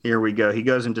 Here we go. He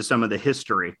goes into some of the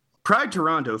history. Pride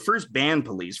Toronto first banned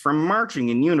police from marching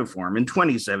in uniform in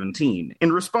 2017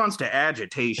 in response to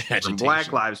agitation from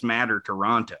Black Lives Matter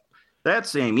Toronto. That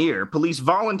same year, police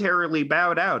voluntarily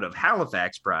bowed out of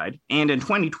Halifax Pride, and in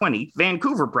 2020,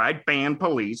 Vancouver Pride banned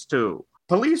police too.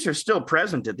 Police are still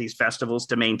present at these festivals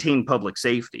to maintain public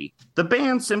safety. The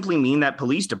bans simply mean that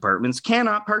police departments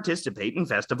cannot participate in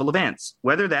festival events,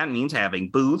 whether that means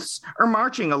having booths or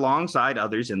marching alongside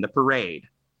others in the parade.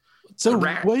 So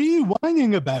what are you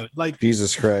whining about? Like,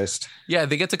 Jesus Christ. Yeah,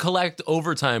 they get to collect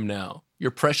overtime now. Your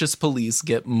precious police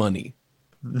get money.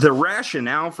 The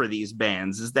rationale for these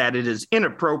bans is that it is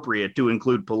inappropriate to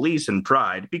include police in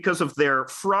Pride because of their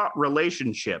fraught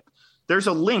relationship. There's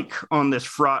a link on this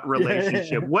fraught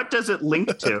relationship. What does it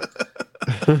link to?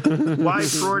 Why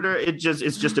Florida? It's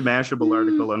just a Mashable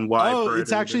article on why. Oh,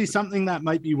 it's actually something that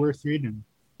might be worth reading.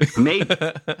 Maybe.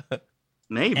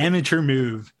 Amateur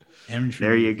move.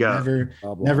 There you go.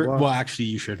 Never. Well, actually,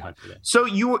 you should hunt it.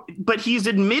 But he's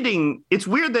admitting, it's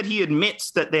weird that he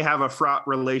admits that they have a fraught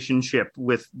relationship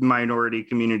with minority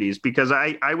communities, because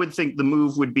I would think the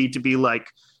move would be to be like,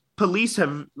 police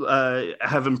have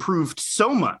improved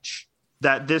so much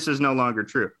that this is no longer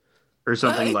true, or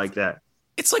something like that.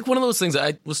 It's like one of those things.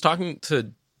 I was talking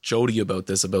to Jody about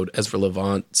this, about Ezra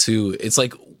Levant too. It's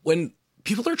like when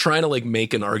people are trying to like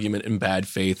make an argument in bad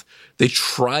faith, they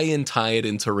try and tie it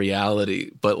into reality.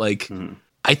 But like,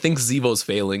 I think Zivo's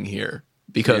failing here,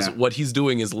 because what he's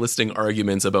doing is listing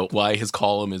arguments about why his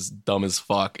column is dumb as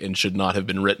fuck and should not have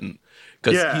been written.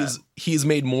 Because he's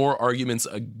made more arguments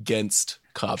against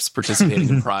cops participating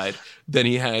in Pride than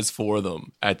he has for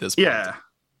them at this point. Yeah.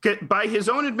 By his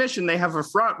own admission, they have a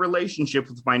fraught relationship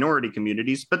with minority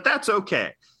communities, but that's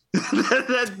okay.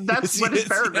 That's what his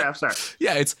paragraphs are.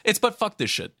 Yeah, it's but fuck this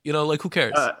shit. You know, like, who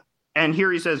cares? And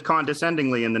here he says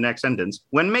condescendingly in the next sentence,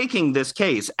 when making this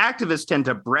case, activists tend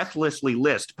to breathlessly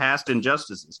list past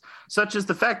injustices, such as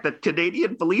the fact that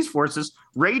Canadian police forces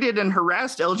raided and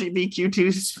harassed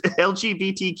LGBTQ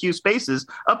spaces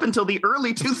up until the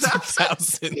early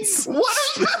 2000s. What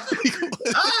are you?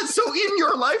 So in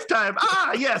your lifetime?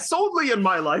 Yes, only in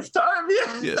my lifetime.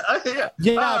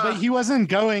 But he wasn't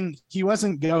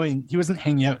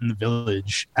hanging out in the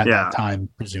village at that time,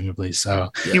 presumably. So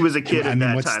he was a kid at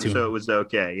that time, so it was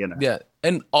okay, you know. Yeah,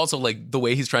 and also like the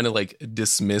way he's trying to like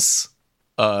dismiss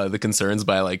the concerns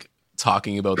by like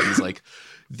talking about these like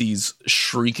these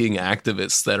shrieking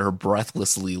activists that are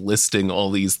breathlessly listing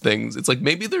all these things. It's like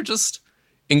maybe they're just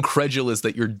incredulous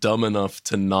that you're dumb enough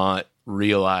to not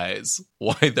realize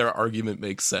why their argument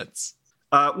makes sense.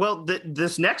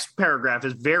 This next paragraph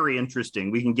is very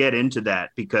interesting. We can get into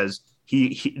that because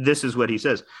this is what he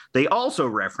says. They also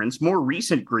reference more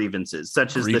recent grievances,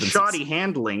 such as the shoddy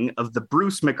handling of the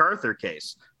Bruce McArthur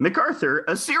case. McArthur,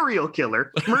 a serial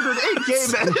killer, murdered 8 gay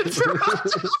men in Toronto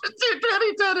in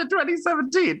 2010 and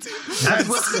 2017.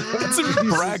 That's in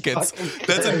brackets.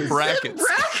 That's in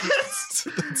brackets.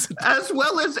 As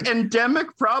well as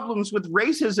endemic problems with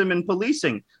racism in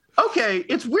policing. Okay,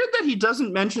 it's weird that he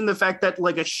doesn't mention the fact that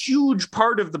like a huge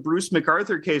part of the Bruce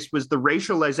McArthur case was the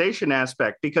racialization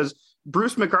aspect, because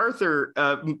Bruce McArthur,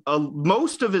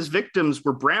 most of his victims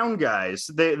were brown guys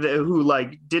who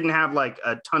like didn't have like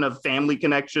a ton of family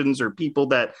connections or people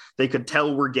that they could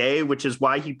tell were gay, which is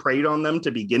why he preyed on them to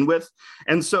begin with.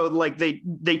 And so like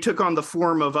they took on the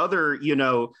form of other, you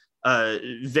know,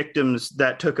 victims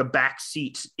that took a back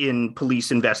seat in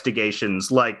police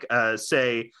investigations, like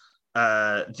say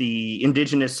the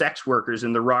indigenous sex workers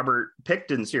in the Robert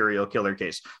Pickton serial killer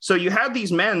case. So you had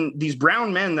these men, these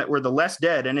brown men that were the less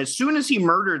dead, and as soon as he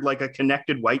murdered like a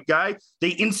connected white guy, they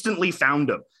instantly found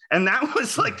him. And that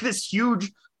was like this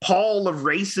huge pall of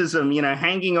racism, you know,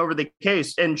 hanging over the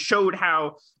case, and showed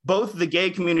how both the gay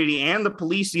community and the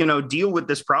police, you know, deal with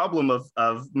this problem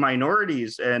of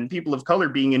minorities and people of color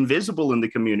being invisible in the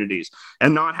communities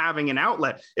and not having an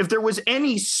outlet. If there was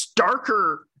any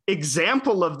starker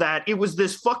example of that, it was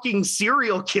this fucking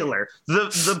serial killer.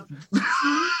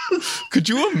 Could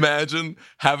you imagine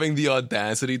having the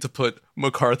audacity to put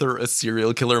MacArthur, a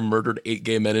serial killer, murdered 8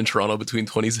 gay men in Toronto between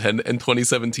 2010 and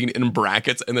 2017 in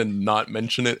brackets and then not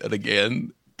mention it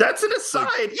again? That's an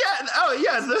aside. Yeah. Oh,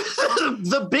 yeah.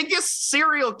 The biggest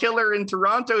serial killer in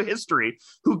Toronto history,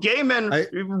 who gay men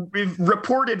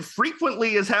reported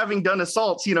frequently as having done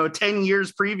assaults, you know, 10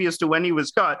 years previous to when he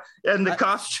was caught. And the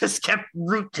cops just kept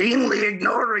routinely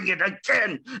ignoring it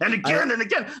again and again and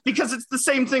again, because it's the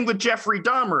same thing with Jeffrey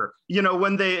Dahmer. You know,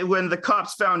 when the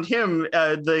cops found him,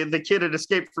 the kid had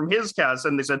escaped from his cast,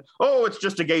 and they said, oh, it's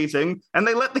just a gay thing. And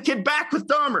they let the kid back with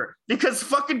Dahmer because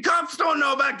fucking cops don't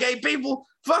know about gay people.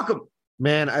 Fuck him.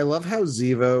 Man, I love how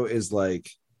Zivo is like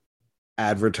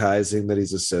advertising that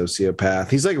he's a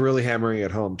sociopath. He's like really hammering it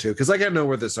home too, because like I know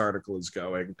where this article is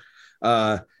going.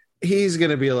 He's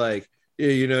gonna be like, yeah,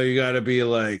 you know, you gotta be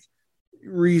like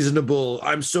reasonable.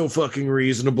 I'm so fucking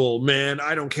reasonable, man.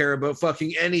 I don't care about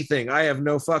fucking anything. I have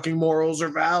no fucking morals or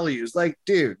values. Like,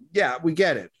 dude, yeah, we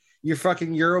get it.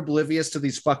 You're oblivious to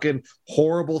these fucking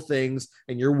horrible things,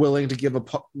 and you're willing to give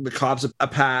the cops a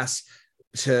pass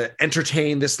to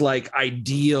entertain this like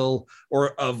ideal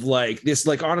or of like this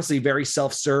like honestly very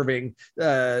self-serving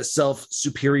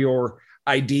self-superior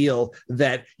ideal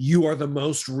that you are the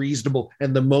most reasonable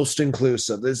and the most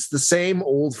inclusive. It's the same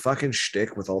old fucking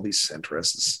shtick with all these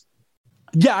centrists.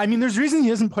 Yeah, I mean, there's a reason he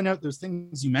doesn't point out those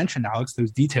things you mentioned, Alex,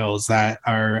 those details that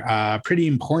are pretty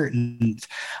important.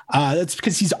 That's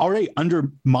because he's already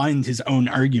undermined his own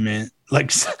argument like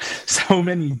so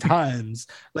many times.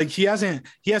 Like he hasn't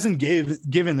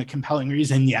given a compelling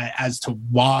reason yet as to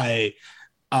why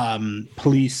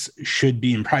police should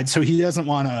be in pride. So he doesn't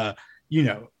want to, you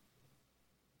know,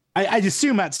 I'd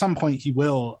assume at some point he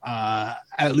will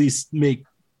at least make,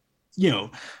 you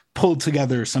know, pull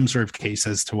together some sort of case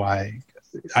as to why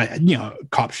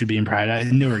cops should be in pride. I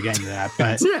knew we were getting to that,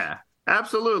 but yeah,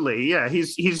 absolutely. Yeah,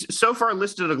 he's so far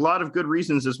listed a lot of good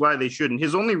reasons as why they shouldn't.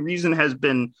 His only reason has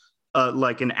been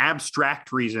like an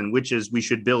abstract reason, which is we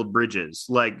should build bridges.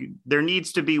 Like there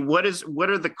needs to be what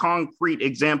are the concrete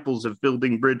examples of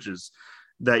building bridges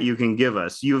that you can give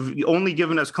us? You've only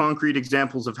given us concrete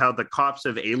examples of how the cops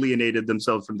have alienated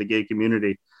themselves from the gay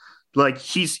community. Like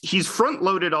he's front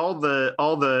loaded all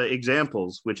the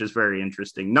examples, which is very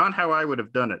interesting. Not how I would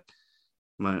have done it.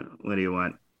 What do you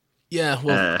want? Yeah,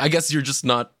 well, I guess you're just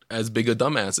not as big a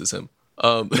dumbass as him.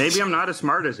 Maybe I'm not as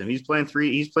smart as him. He's playing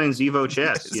Zivo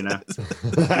chess. You know,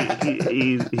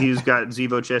 he's got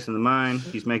Zivo chess in the mind.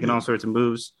 He's making all sorts of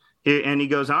moves. And he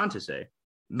goes on to say,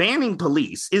 banning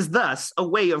police is thus a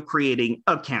way of creating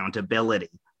accountability,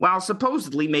 while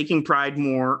supposedly making Pride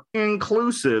more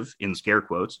inclusive, in scare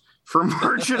quotes, for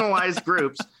marginalized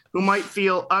groups who might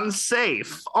feel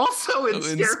unsafe. Also in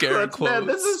scare quotes. Man,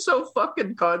 this is so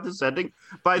fucking condescending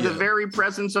by the very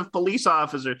presence of police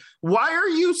officers. Why are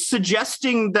you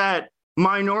suggesting that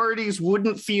minorities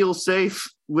wouldn't feel safe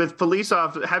with police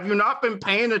officers? Have you not been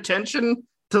paying attention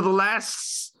to the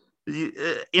last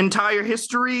entire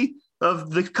history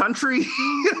of the country?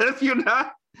 Have you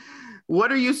not? What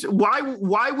are you?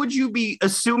 Why would you be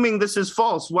assuming this is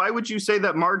false? Why would you say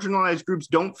that marginalized groups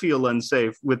don't feel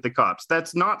unsafe with the cops?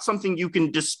 That's not something you can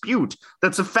dispute.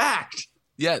 That's a fact.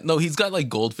 Yeah, no, he's got like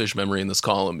goldfish memory in this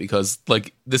column because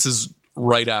like this is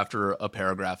right after a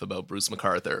paragraph about Bruce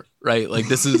MacArthur, right? Like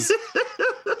this is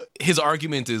his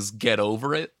argument is get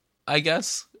over it, I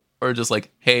guess, or just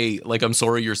like, hey, like I'm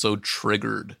sorry you're so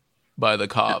triggered by the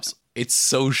cops. It's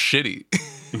so shitty.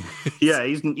 Yeah,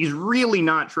 he's really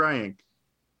not trying.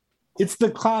 It's the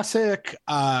classic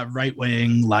right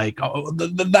wing, like, oh,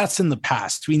 that's in the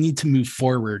past. We need to move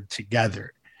forward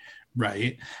together,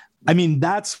 right? I mean,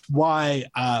 that's why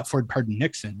Ford pardoned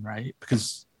Nixon, right?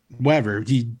 Because whatever,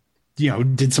 he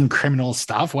did some criminal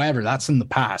stuff, whatever, that's in the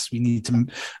past. We need to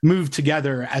move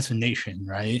together as a nation,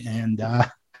 right? And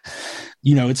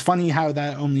it's funny how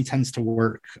that only tends to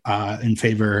work in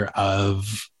favor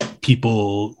of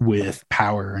people with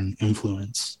power and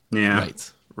influence. Yeah.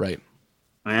 Right.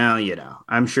 Well,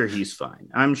 I'm sure he's fine.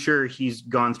 I'm sure he's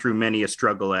gone through many a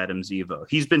struggle, Adam Zivo.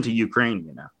 He's been to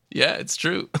Ukraine, Yeah, it's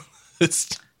true.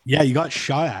 It's Yeah, you got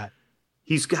shot at.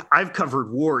 I've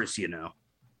covered wars, Isn't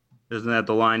that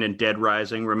the line in Dead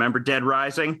Rising? Remember Dead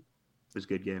Rising? It was a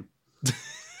good game.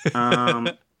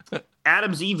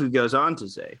 Adam Zivu goes on to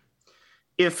say,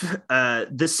 if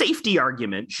the safety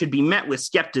argument should be met with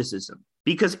skepticism,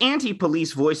 because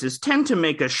anti-police voices tend to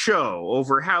make a show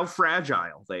over how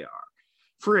fragile they are.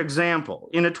 For example,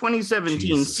 in a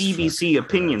 2017 CBC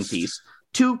opinion piece,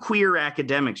 two queer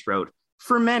academics wrote,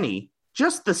 "For many,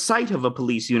 just the sight of a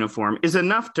police uniform is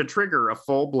enough to trigger a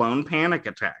full-blown panic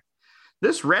attack.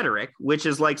 This rhetoric, which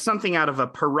is like something out of a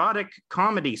parodic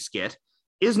comedy skit,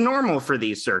 is normal for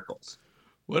these circles."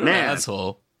 What an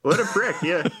asshole. What a prick,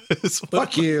 yeah.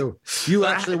 Fuck you. You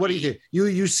actually, what do you do?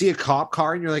 You see a cop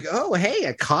car and you're like, oh, hey,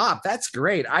 a cop. That's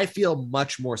great. I feel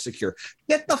much more secure.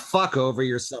 Get the fuck over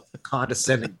yourself,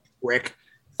 condescending prick.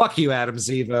 Fuck you, Adam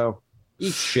Zivo.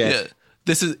 Eat shit.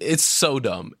 Yeah, it's so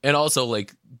dumb. And also,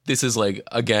 like, this is, like,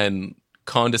 again,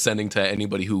 condescending to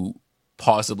anybody who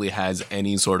possibly has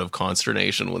any sort of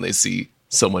consternation when they see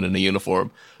someone in a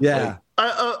uniform. Yeah. Like,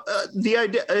 the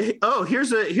idea.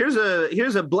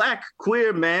 Here's a black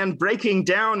queer man breaking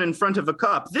down in front of a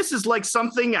cop. This is like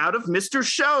something out of Mr.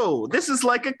 Show. This is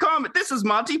like a comic. This is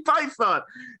Monty Python.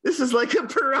 This is like a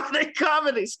parodic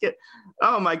comedy skit.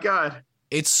 Oh my god.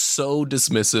 It's so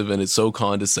dismissive and it's so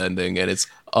condescending and it's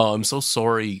I'm so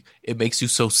sorry. It makes you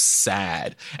so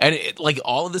sad. And like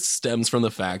all of this stems from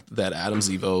the fact that Adam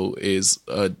Zivo is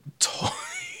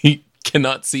he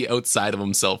cannot see outside of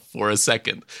himself for a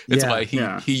second. It's why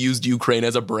he used Ukraine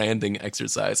as a branding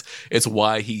exercise. It's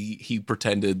why he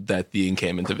pretended that the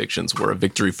encampment evictions were a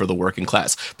victory for the working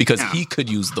class because he could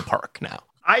use the park now.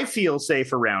 I feel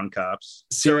safe around cops.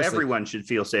 Seriously. So everyone should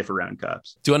feel safe around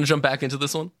cops. Do you want to jump back into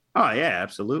this one? Oh, yeah,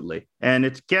 absolutely. And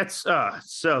it gets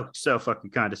so fucking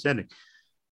condescending.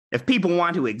 If people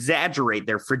want to exaggerate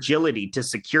their fragility to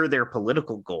secure their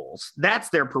political goals, that's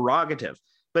their prerogative.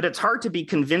 But it's hard to be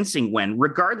convincing when,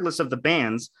 regardless of the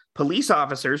bans, police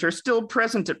officers are still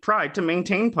present at Pride to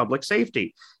maintain public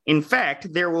safety. In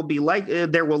fact, there will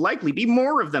likely be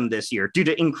more of them this year due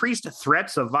to increased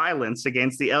threats of violence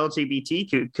against the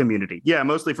LGBT community. Yeah,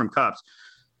 mostly from cops.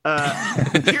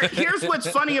 Here's what's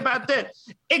funny about that.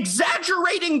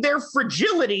 Exaggerating their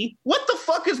fragility. What the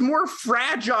fuck is more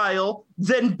fragile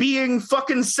than being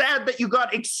fucking sad that you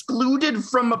got excluded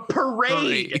from a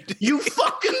parade? You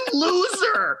fucking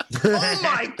loser. Oh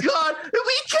my god.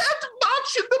 We can't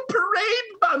march in the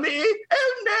parade, mummy.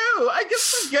 Oh no. I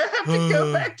guess we have to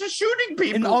go back to shooting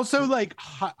people. And also like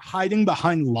hiding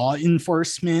behind law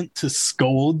enforcement to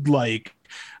scold like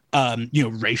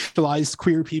racialized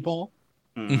queer people.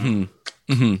 Mm-hmm.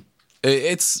 Mm-hmm.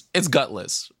 It's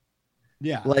gutless.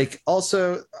 Yeah. Like,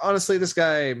 also, honestly, this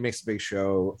guy makes a big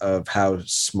show of how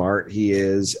smart he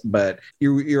is, but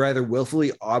you're either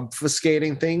willfully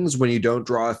obfuscating things when you don't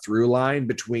draw a through line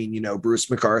between,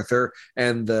 Bruce MacArthur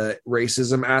and the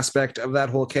racism aspect of that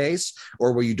whole case,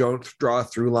 or where you don't draw a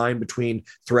through line between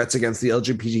threats against the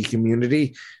LGBT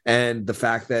community and the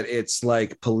fact that it's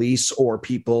like police or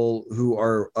people who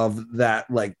are of that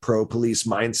like pro-police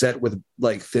mindset with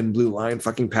like thin blue line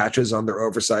fucking patches on their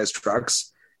oversized trucks,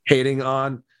 hating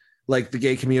on like the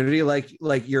gay community. Like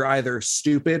you're either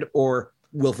stupid or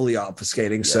willfully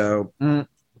obfuscating. Yeah. So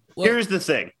here's the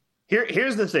thing.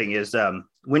 Here's the thing is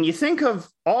when you think of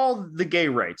all the gay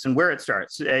rights and where it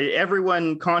starts,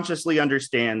 everyone consciously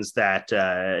understands that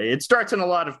it starts in a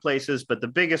lot of places, but the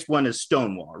biggest one is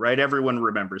Stonewall, right? Everyone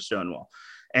remembers Stonewall.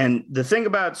 And the thing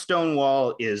about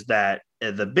Stonewall is that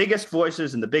the biggest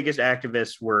voices and the biggest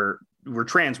activists were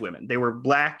trans women. They were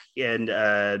black and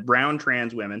brown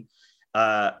trans women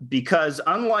because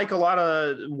unlike a lot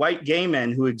of white gay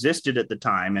men who existed at the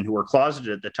time and who were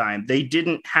closeted at the time, they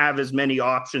didn't have as many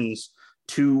options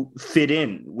to fit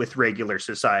in with regular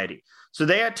society. So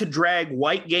they had to drag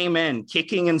white gay men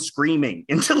kicking and screaming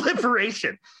into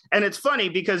liberation. And it's funny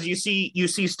because you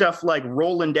see stuff like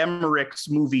Roland Emmerich's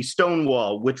movie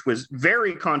Stonewall, which was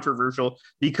very controversial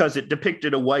because it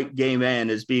depicted a white gay man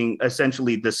as being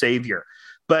essentially the savior.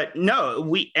 But no,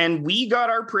 we got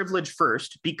our privilege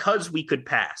first because we could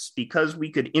pass, because we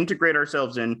could integrate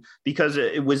ourselves in, because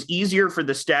it was easier for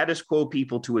the status quo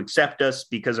people to accept us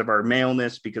because of our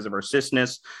maleness, because of our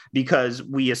cisness, because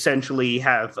we essentially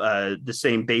have the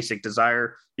same basic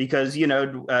desire, because,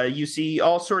 you see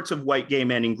all sorts of white gay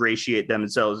men ingratiate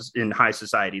themselves in high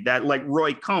society. That like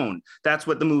Roy Cohn, that's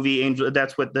what the movie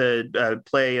that's what the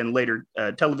play and later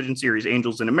television series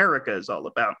Angels in America is all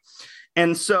about.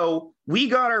 And so we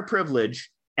got our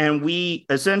privilege And we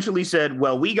essentially said,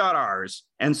 well, we got ours.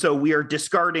 And so we are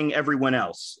discarding everyone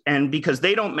else. And because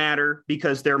they don't matter,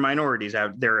 because they're minorities,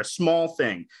 they're a small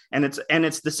thing. And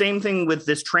it's the same thing with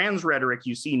this trans rhetoric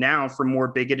you see now from more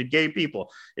bigoted gay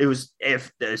people. It was,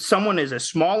 if someone is a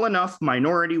small enough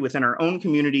minority within our own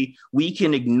community, we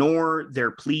can ignore their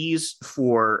pleas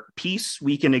for peace.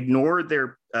 We can ignore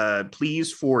their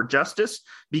pleas for justice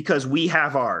because we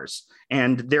have ours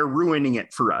and they're ruining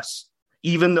it for us,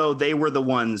 even though they were the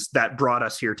ones that brought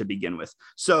us here to begin with.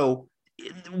 So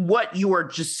what you are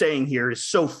just saying here is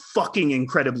so fucking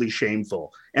incredibly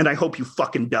shameful, and I hope you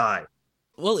fucking die.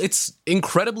 Well, it's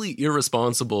incredibly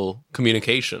irresponsible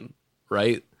communication,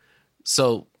 right?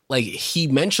 So, like, he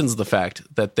mentions the fact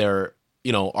that there,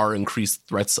 are increased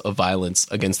threats of violence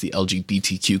against the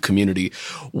LGBTQ community.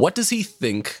 What does he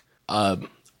think a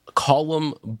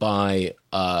column by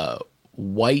a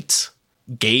white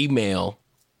gay male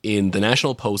in the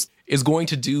National Post is going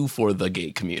to do for the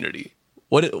gay community?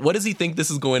 What does he think this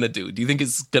is going to do? Do you think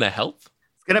it's going to help?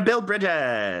 It's going to build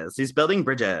bridges. He's building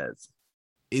bridges.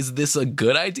 Is this a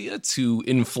good idea to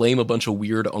inflame a bunch of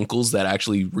weird uncles that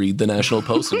actually read the National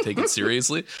Post and take it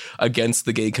seriously against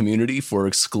the gay community for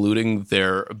excluding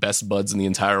their best buds in the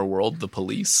entire world, the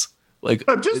police? Like,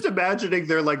 I'm just imagining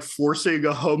they're like forcing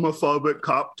a homophobic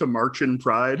cop to march in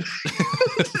pride.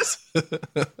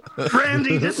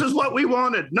 Randy, this is what we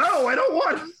wanted. No, I don't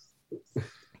want.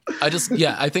 I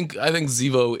think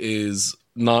Zivo is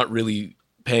not really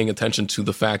paying attention to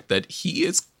the fact that he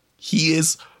is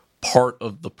part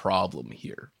of the problem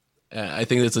here. I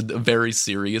think it's a very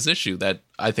serious issue that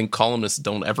I think columnists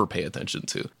don't ever pay attention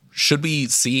to. Should we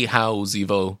see how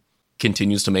Zivo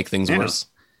continues to make things worse?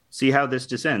 See how this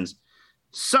descends.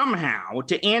 Somehow,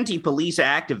 to anti-police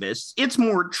activists, it's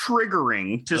more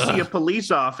triggering to see a police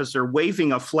officer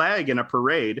waving a flag in a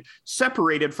parade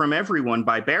separated from everyone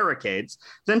by barricades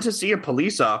than to see a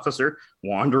police officer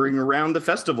wandering around the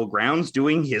festival grounds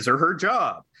doing his or her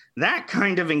job. That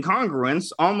kind of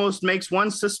incongruence almost makes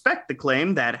one suspect the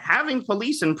claim that having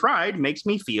police in Pride makes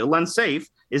me feel unsafe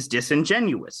is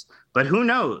disingenuous. But who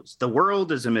knows? The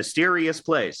world is a mysterious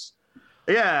place.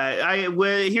 Yeah,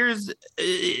 here's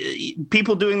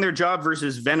people doing their job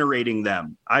versus venerating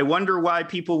them. I wonder why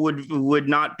people would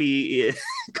not be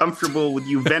comfortable with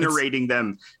you venerating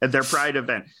them at their Pride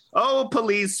event. Oh,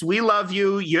 police, we love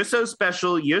you. You're so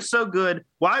special. You're so good.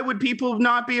 Why would people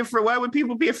not be afraid? Why would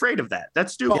people be afraid of that?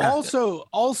 That's stupid. But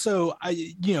also,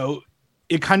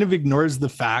 it kind of ignores the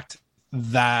fact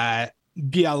that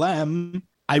BLM,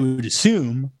 I would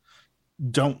assume,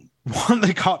 don't want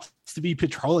the cops to be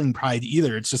patrolling Pride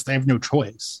either. It's just they have no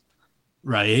choice,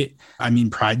 right? I mean,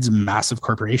 Pride's a massive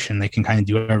corporation. They can kind of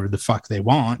do whatever the fuck they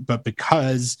want, but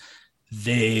because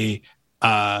they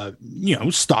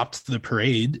stopped the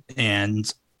parade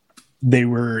and they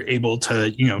were able to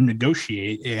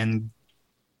negotiate and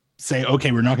say,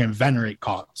 okay, we're not going to venerate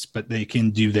cops, but they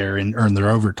can do there and earn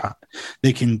their overtime.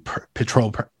 They can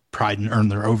patrol Pride and earn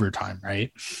their overtime,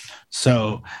 right?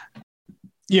 So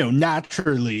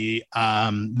naturally,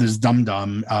 this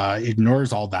dum-dum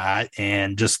ignores all that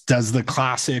and just does the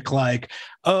classic, like,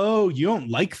 oh, you don't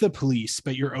like the police,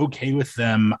 but you're okay with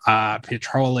them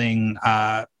patrolling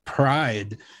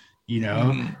Pride,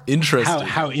 Interesting.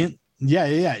 I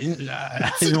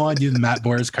didn't want to do the Matt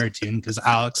Boris cartoon because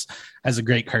Alex has a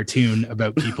great cartoon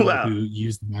about people who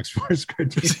use the Max Boris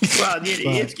cartoon. Well,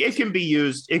 it can be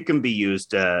used. It can be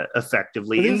used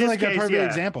effectively. In this case, a perfect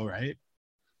example, right?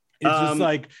 It's just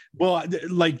I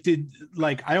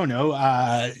don't know.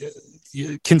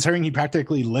 Considering he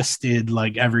practically listed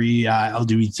like every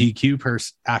LGBTQ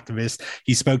activist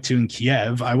he spoke to in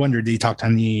Kiev, I wonder, did he talk to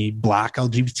any Black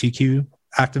LGBTQ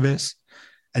activists?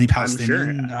 Any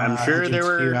Palestinian? I'm sure there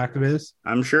were activists.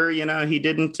 I'm sure he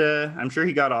didn't. I'm sure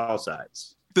he got all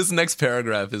sides. This next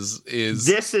paragraph is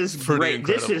this is great.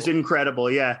 Incredible. This is incredible.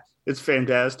 Yeah, it's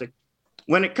fantastic.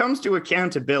 When it comes to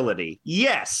accountability,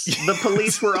 yes, the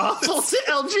police were awful to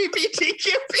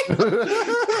LGBTQ people.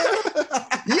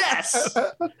 Yes,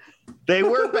 they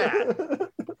were bad.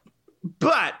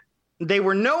 But they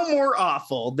were no more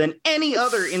awful than any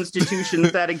other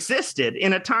institutions that existed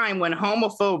in a time when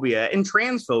homophobia and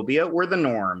transphobia were the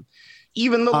norm.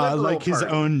 Even the liberal like his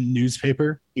party. Own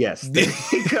newspaper. Yes,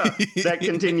 that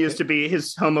continues to be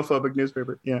his homophobic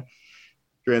newspaper. Yeah,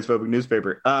 transphobic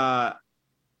newspaper.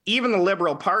 Even the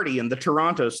Liberal Party and the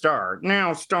Toronto Star,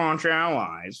 now staunch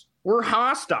allies, were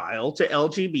hostile to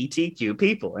LGBTQ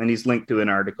people. And he's linked to an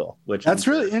article. That's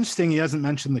really interesting. He hasn't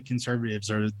mentioned the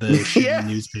Conservatives or the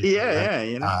newspaper.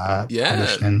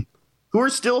 Who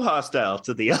are still hostile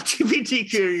to the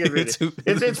LGBTQ community.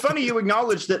 It's funny you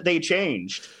acknowledge that they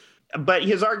changed. but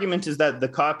his argument is that the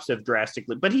cops have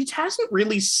drastically, but he hasn't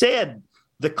really said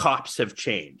the cops have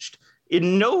changed.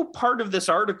 In no part of this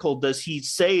article does he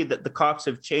say that the cops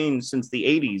have changed since the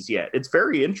 80s yet. It's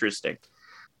very interesting.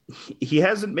 He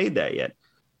hasn't made that yet.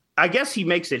 I guess he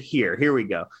makes it here. Here we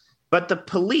go. But the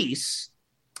police,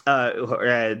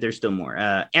 there's still more.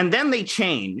 And then they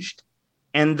changed,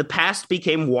 and the past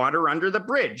became water under the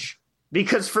bridge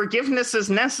because forgiveness is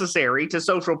necessary to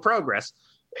social progress.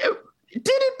 Did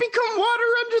it become water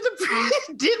under the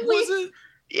bridge? Did we? Was it?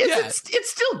 It's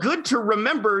still good to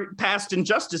remember past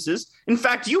injustices. In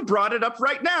fact, you brought it up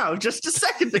right now, just a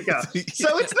second ago.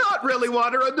 So it's not really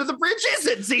water under the bridge, is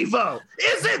it, Zivo?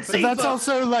 Is it, Zivo? But that's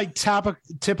also like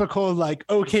typical, like,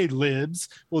 okay, libs.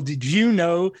 Well, did you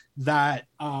know that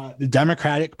the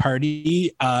Democratic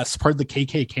Party supported the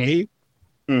KKK?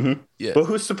 Mm-hmm. Yeah. But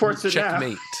who supports it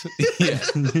Checkmate.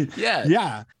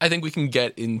 Yeah. I think we can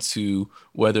get into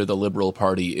whether the Liberal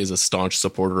Party is a staunch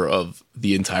supporter of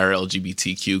the entire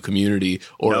LGBTQ community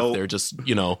or if they're just,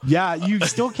 Yeah, you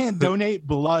still can't donate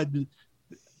blood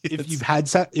if you've had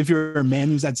if you're a man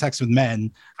who's had sex with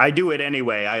men. I do it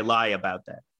anyway. I lie about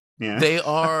that. Yeah. They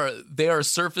are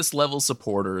surface level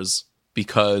supporters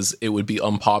because it would be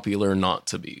unpopular not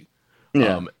to be.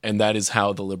 Yeah. And that is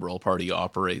how the Liberal Party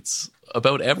operates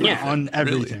about everything. Yeah, on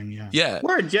everything. Really. Yeah.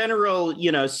 We're general,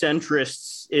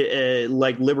 centrists,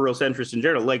 like liberal centrists in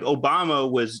general. Like Obama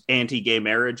was anti-gay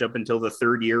marriage up until the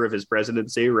third year of his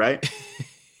presidency, right?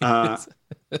 I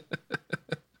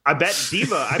bet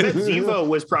Zivo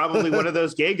was probably one of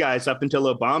those gay guys up until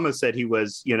Obama said he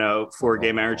was, for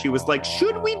gay marriage. He was like,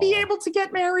 should we be able to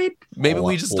get married? Maybe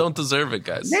we just don't deserve it,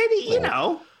 guys. Maybe,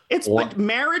 but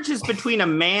marriage is between a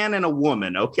man and a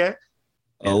woman, okay?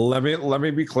 Let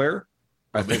me be clear.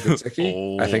 I think it's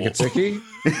icky.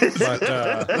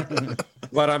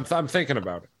 But I'm thinking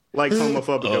about it. Like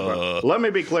homophobic. Let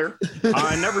me be clear.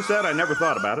 I never said I never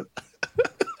thought about it.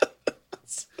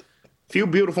 Few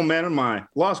beautiful men in my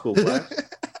law school class.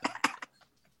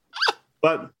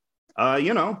 But,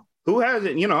 who has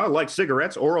it? I like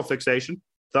cigarettes, oral fixation.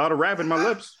 Thought of wrapping my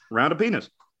lips around a penis.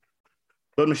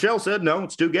 But Michelle said, no,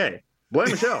 it's too gay.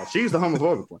 Blame Michelle. She's the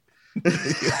homophobic one.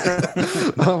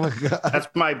 Oh my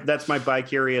god. That's my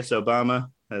bi-curious Obama.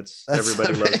 That's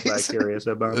everybody amazing. loves bi-curious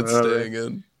Obama. It's staying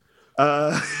in.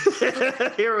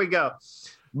 Here we go.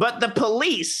 But the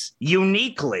police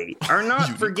uniquely are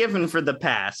not forgiven for the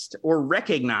past or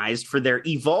recognized for their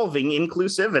evolving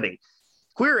inclusivity.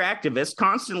 Queer activists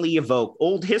constantly evoke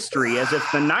old history as if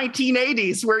the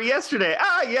 1980s were yesterday.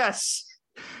 Ah, yes.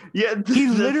 Yeah, he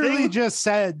literally just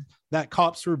said that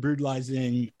cops were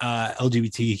brutalizing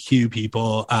LGBTQ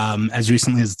people as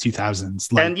recently as the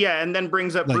 2000s. And then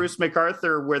brings up Bruce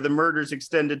MacArthur, where the murders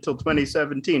extended till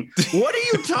 2017. What are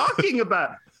you talking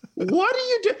about? What are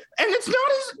you doing? And it's not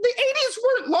as the 80s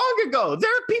weren't long ago.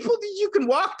 There are people that you can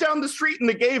walk down the street in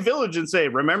the gay village and say,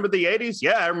 remember the 80s?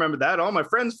 Yeah, I remember that. All my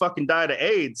friends fucking died of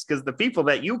AIDS because the people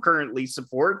that you currently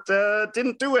support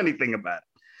didn't do anything about it.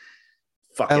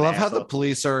 I love how the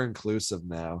police are inclusive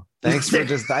now. Thanks for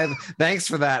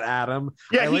that, Adam.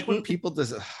 Yeah, I like when people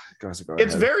just go it's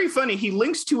ahead. very funny. He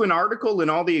links to an article and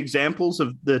all the examples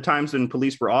of the times when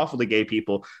police were awful to gay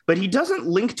people, but he doesn't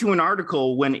link to an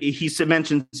article when he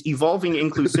mentions evolving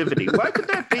inclusivity. Why could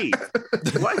that be?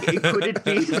 Why could it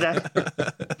be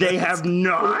that they have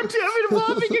not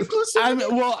evolving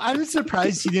inclusivity? I'm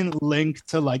surprised he didn't link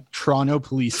to like Toronto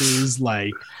Police's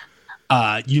like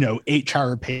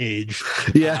HR page.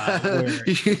 Where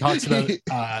he talks about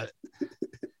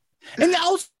and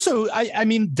also I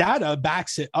mean data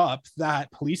backs it up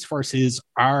that police forces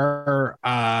are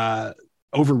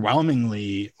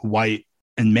overwhelmingly white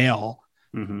and male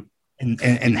and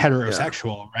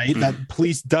heterosexual, right? That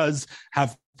police does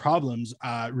have problems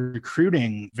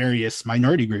recruiting various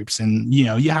minority groups, and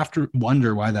you have to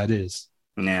wonder why that is.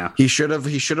 Yeah, he should have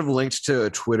linked to a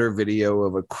Twitter video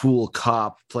of a cool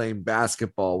cop playing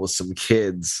basketball with some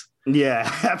kids. Yeah,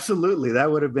 absolutely.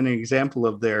 That would have been an example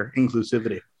of their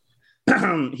inclusivity.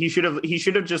 He should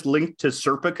have just linked to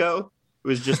Serpico. It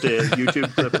was just a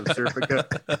YouTube clip of Serpico.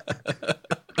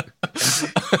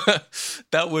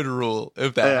 That would rule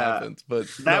if that happened. But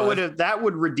that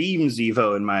would redeem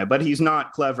Zivo in my. But he's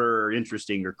not clever or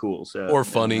interesting or cool. So or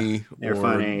funny or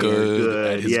funny,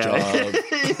 good at his job.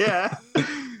 Yeah.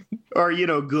 Or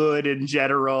good in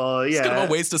general. Yeah. It's kind of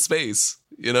a waste of space.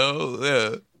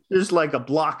 Yeah. Just like a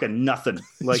block of nothing,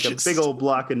 like a big old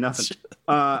block of nothing.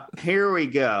 Here we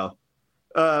go.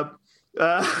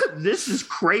 This is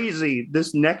crazy.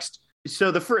 This next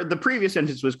So the previous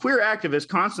sentence was, queer activists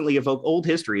constantly evoke old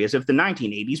history as if the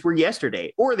 1980s were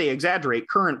yesterday, or they exaggerate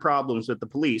current problems with the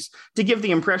police to give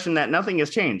the impression that nothing has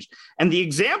changed. And the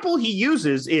example he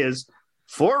uses is,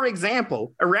 for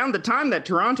example, around the time that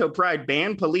Toronto Pride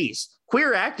banned police,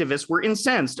 queer activists were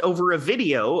incensed over a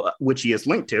video, which he has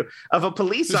linked to, of a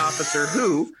police officer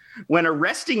who, when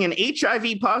arresting an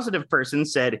HIV positive person,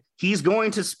 said, he's going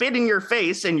to spit in your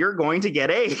face and you're going to get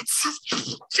AIDS.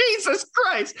 Jesus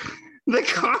Christ. The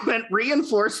comment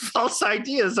reinforced false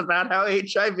ideas about how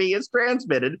HIV is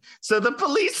transmitted, so the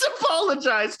police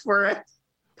apologized for it.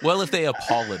 Well, if they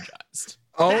apologized.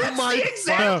 Oh That's my the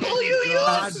example you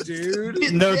God, used.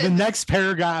 dude. No, the next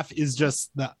paragraph is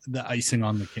just the icing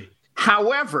on the cake.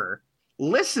 However,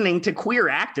 listening to queer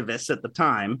activists at the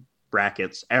time,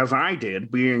 brackets, as I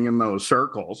did, being in those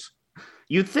circles,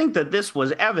 you'd think that this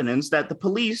was evidence that the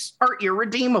police are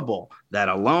irredeemable, that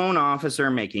a lone officer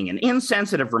making an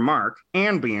insensitive remark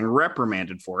and being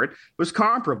reprimanded for it was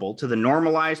comparable to the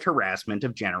normalized harassment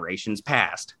of generations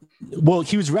past. Well,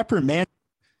 he was reprimanded.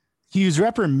 He was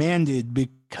reprimanded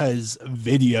because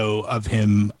video of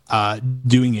him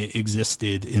doing it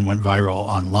existed and went viral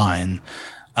online.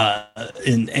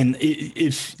 And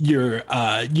if you're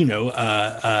not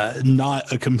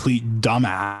a complete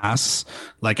dumbass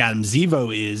like Adam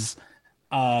Zivo is,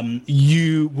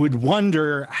 you would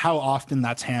wonder how often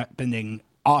that's happening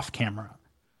off camera.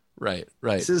 Right.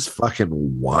 This is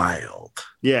fucking wild.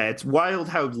 Yeah, it's wild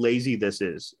how lazy this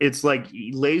is. It's like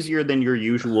lazier than your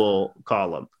usual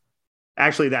column.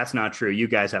 Actually, that's not true. You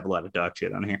guys have a lot of dog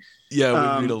shit on here.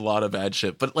 Yeah, we read a lot of bad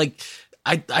shit. But like,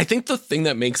 I think the thing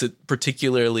that makes it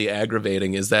particularly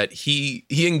aggravating is that he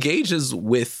engages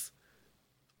with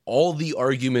all the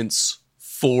arguments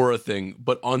for a thing,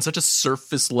 but on such a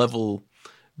surface level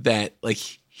that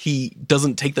like he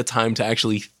doesn't take the time to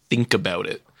actually think about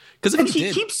it. Because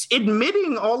he keeps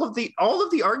admitting all of the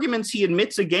arguments he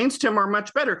admits against him are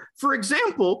much better. For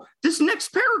example, this next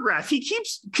paragraph, he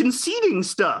keeps conceding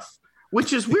stuff,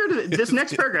 which is weird. This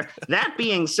next paragraph, that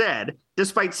being said,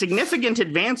 despite significant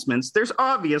advancements, there's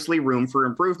obviously room for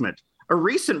improvement. A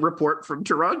recent report from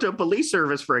Toronto Police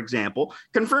Service, for example,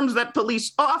 confirms that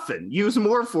police often use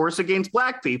more force against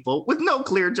Black people with no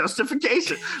clear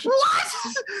justification. What?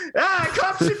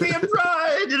 Cops should be in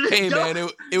pride. Hey, man,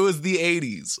 it was the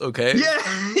 80s, okay? Yeah.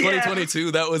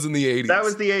 2022, that was in the 80s. That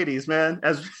was the 80s, man.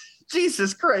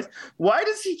 Jesus Christ. Why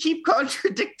does he keep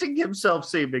contradicting himself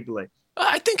seemingly?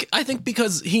 I think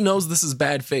because he knows this is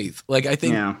bad faith. Like I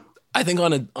think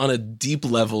on a deep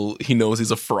level he knows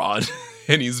he's a fraud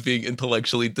and he's being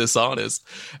intellectually dishonest.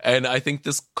 And I think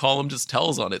this column just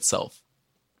tells on itself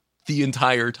the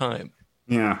entire time.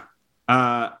 Yeah.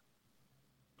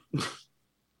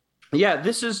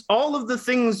 This is all of the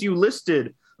things you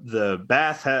listed. The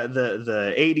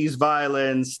the 80s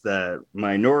violence, the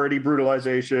minority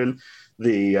brutalization,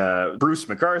 the Bruce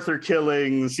MacArthur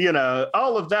killings,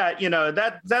 all of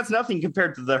that, that's nothing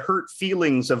compared to the hurt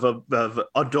feelings of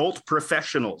adult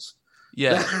professionals.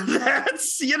 Yeah.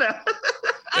 That's,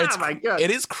 oh my God. It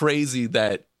is crazy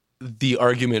that the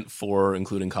argument for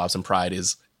including Cops and Pride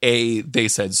is A, they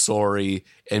said sorry,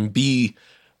 and B,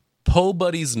 Po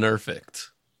Buddy's nerfed.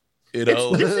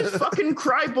 This is fucking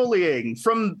cry bullying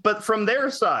from their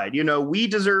side. We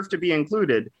deserve to be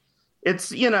included.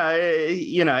 It's,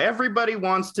 everybody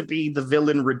wants to be the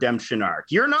villain redemption arc.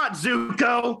 You're not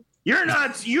Zuko.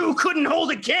 You couldn't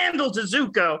hold a candle to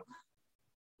Zuko.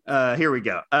 Here we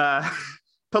go.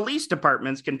 Police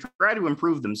departments can try to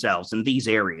improve themselves in these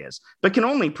areas, but can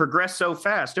only progress so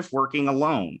fast if working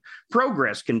alone.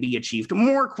 Progress can be achieved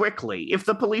more quickly if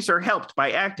the police are helped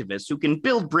by activists who can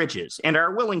build bridges and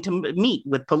are willing to meet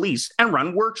with police and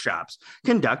run workshops,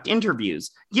 conduct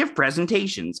interviews, give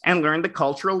presentations, and learn the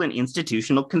cultural and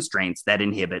institutional constraints that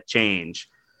inhibit change.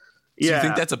 Do you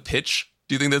think that's a pitch?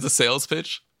 Do you think that's a sales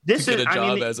pitch? This to get a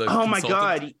job as a oh consultant? My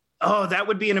God. Oh, that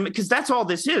would be because that's all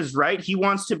this is, right? He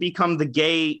wants to become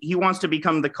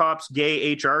the cop's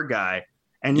gay HR guy,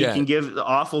 and he can give the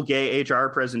awful gay HR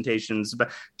presentations.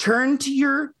 But turn to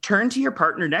your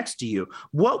partner next to you.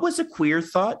 What was a queer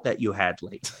thought that you had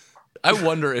late? I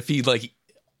wonder if he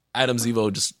Adam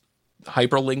Zivo just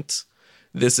hyperlinked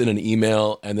this in an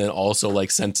email and then also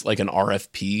sent an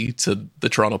RFP to the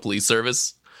Toronto Police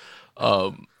Service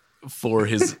for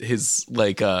his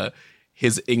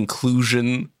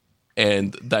inclusion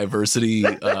and diversity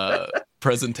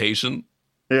presentation.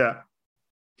 Yeah.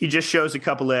 He just shows a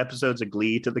couple of episodes of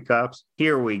Glee to the cops.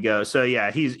 Here we go. So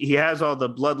yeah, he has all the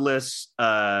bloodless,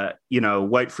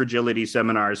 white fragility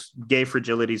seminars, gay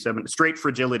fragility seminars, straight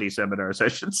fragility seminars, I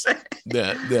should say.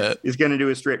 Yeah. He's going to do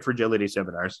his straight fragility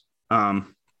seminars.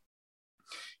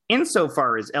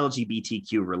 Insofar as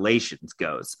LGBTQ relations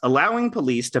goes, allowing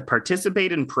police to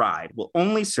participate in Pride will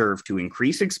only serve to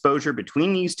increase exposure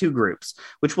between these two groups,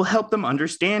 which will help them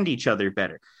understand each other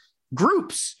better.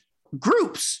 Groups.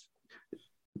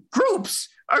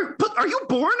 Are you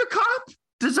born a cop?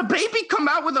 Does a baby come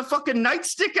out with a fucking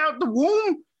nightstick out the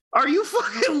womb? Are you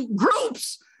fucking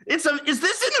groups? Is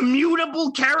this an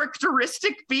immutable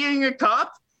characteristic, being a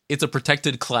cop? It's a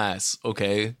protected class,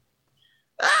 okay?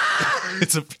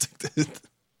 It's a protected.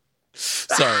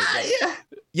 Sorry.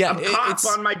 Yeah, I'm cop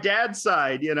on my dad's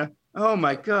side, you know. Oh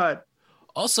my god.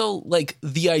 Also, like,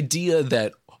 the idea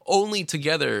that only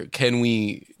together can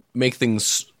we make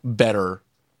things better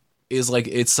is like,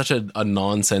 it's such a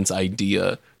nonsense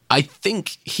idea. I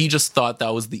think he just thought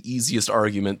that was the easiest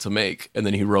argument to make, and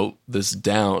then he wrote this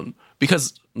down.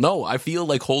 Because no, I feel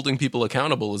like holding people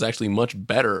accountable is actually much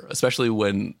better, especially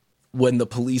when the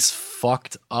police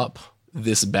fucked up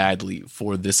this badly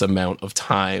for this amount of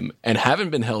time and haven't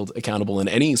been held accountable in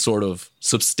any sort of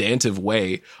substantive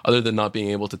way other than not being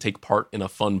able to take part in a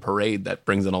fun parade that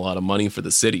brings in a lot of money for the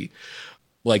city.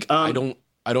 Like, I don't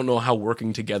know how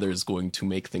working together is going to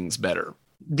make things better.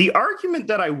 The argument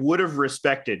that I would have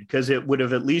respected, because it would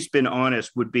have at least been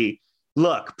honest, would be,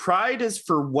 look, Pride is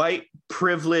for white,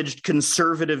 privileged,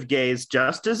 conservative gays,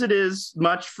 just as it is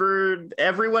much for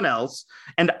everyone else.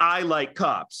 And I like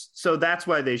cops. So that's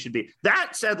why they should be.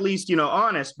 That's at least, you know,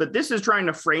 honest. But this is trying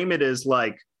to frame it as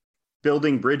like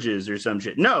building bridges or some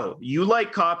shit. No, you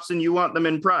like cops and you want them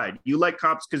in Pride. You like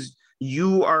cops because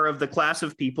you are of the class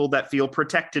of people that feel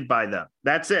protected by them.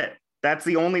 That's it. That's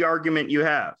the only argument you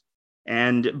have.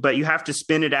 But you have to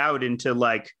spin it out into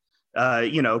like,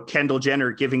 you know, Kendall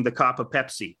Jenner giving the cop a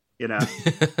Pepsi, you know.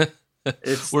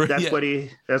 That's what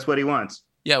he wants.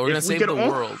 Yeah, we're gonna save the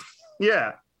world.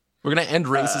 Yeah, we're gonna end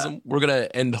racism. We're gonna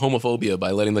end homophobia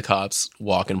by letting the cops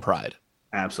walk in Pride.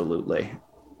 Absolutely.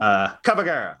 Cover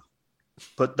girl,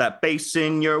 put that bass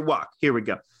in your walk. Here we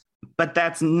go. But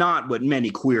that's not what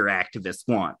many queer activists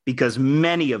want, because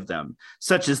many of them,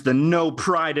 such as the No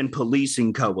Pride in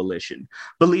Policing Coalition,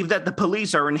 believe that the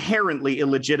police are inherently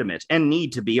illegitimate and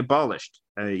need to be abolished.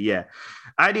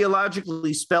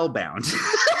 Ideologically spellbound.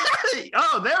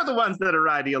 Oh, they're the ones that are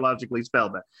ideologically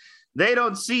spellbound. They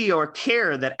don't see or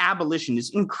care that abolition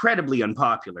is incredibly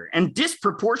unpopular and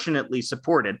disproportionately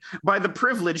supported by the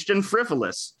privileged and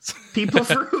frivolous, people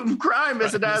for whom crime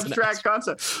is an abstract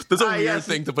concept. That's a weird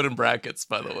thing to put in brackets,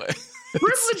 by the way.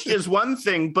 Privileged is one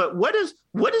thing, but what is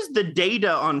the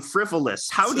data on frivolous?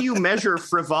 How do you measure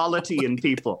frivolity in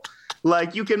people?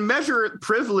 Like, you can measure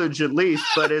privilege at least,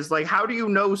 but it's like, how do you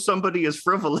know somebody is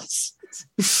frivolous?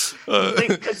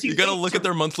 You got to look at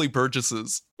their monthly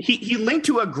purchases. He linked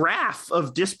to a graph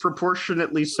of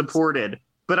disproportionately supported,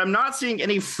 but I'm not seeing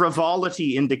any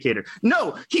frivolity indicator.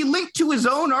 No, he linked to his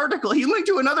own article. He linked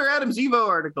to another Adam Zivo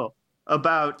article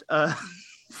about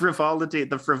frivolity,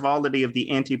 the frivolity of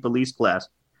the anti-police class.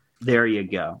 There you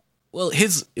go. Well,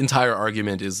 his entire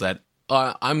argument is that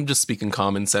I'm just speaking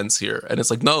common sense here, and it's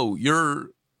like, no, you're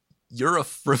a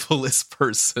frivolous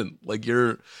person. Like,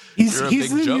 he's a the big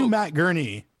joke. New Matt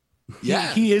Gurney.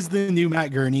 Yeah, he is the new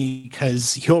Matt Gurney,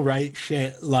 because he'll write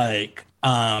shit like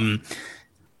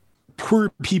poor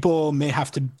people may have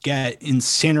to get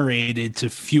incinerated to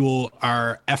fuel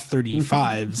our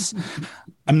F-35s.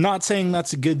 I'm not saying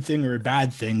that's a good thing or a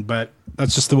bad thing, but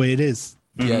that's just the way it is.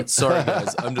 Yeah, sorry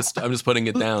guys. I'm just putting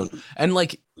it down. And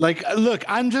like look,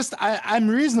 I'm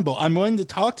reasonable. I'm willing to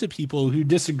talk to people who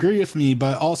disagree with me,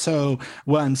 but also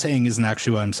what I'm saying isn't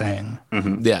actually what I'm saying.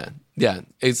 Mm-hmm. Yeah.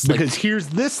 It's because here's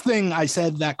this thing I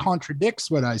said that contradicts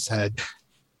what I said.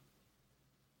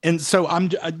 And so I'm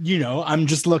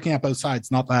just looking at both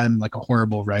sides, not that I'm like a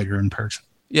horrible writer in person.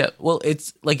 Yeah, well,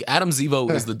 it's like Adam Zivo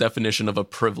is the definition of a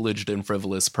privileged and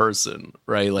frivolous person,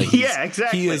 right? Like, yeah,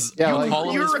 exactly. He is a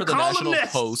columnist for the National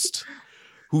Post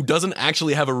who doesn't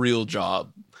actually have a real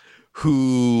job,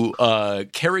 who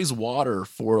carries water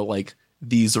for like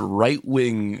these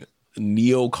right-wing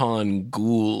neocon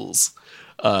ghouls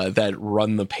that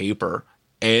run the paper,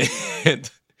 and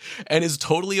is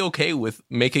totally okay with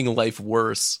making life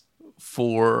worse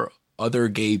for other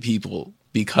gay people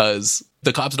because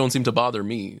the cops don't seem to bother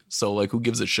me. So like, who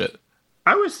gives a shit?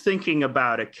 I was thinking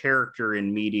about a character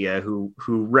in media who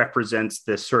represents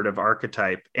this sort of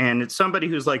archetype, and it's somebody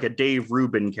who's like a Dave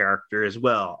Rubin character as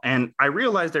well. And I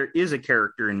realized there is a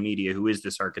character in media who is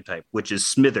this archetype, which is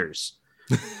Smithers.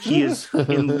 He is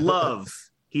in love.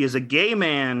 He is a gay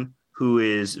man who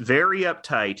is very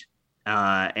uptight,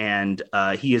 and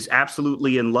he is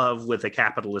absolutely in love with a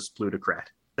capitalist plutocrat.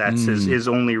 That's his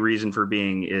only reason for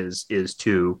being is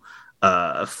to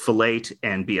fillet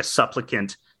and be a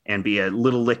supplicant and be a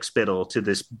little lickspittle to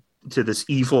this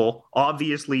evil,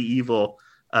 obviously evil,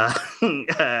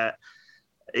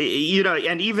 you know,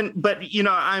 and even, but you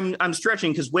know, I'm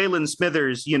stretching because Waylon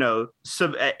Smithers, you know,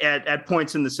 at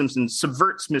points in The Simpsons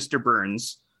subverts Mr.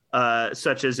 Burns,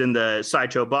 such as in the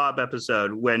Sideshow Bob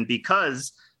episode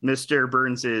because Sideshow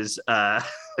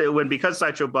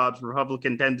Bob's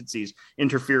Republican tendencies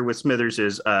interfere with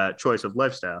Smithers's choice of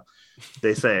lifestyle,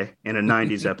 they say in a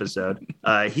 90s episode,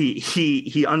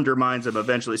 he undermines him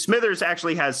eventually. Smithers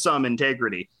actually has some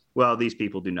integrity. Well, these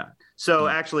people do not. So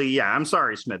actually, yeah, I'm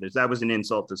sorry, Smithers. That was an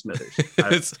insult to Smithers.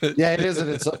 Yeah, it is an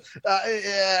insult.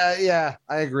 Yeah,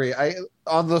 I agree.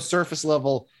 On the surface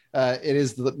level, it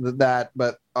is that,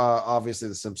 but obviously,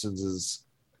 The Simpsons is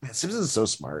so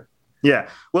smart. Yeah.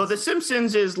 Well, The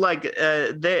Simpsons is like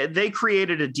they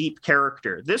created a deep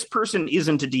character. This person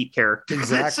isn't a deep character.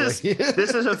 Exactly.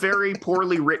 This is a very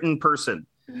poorly written person.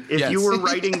 If you were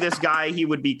writing this guy, he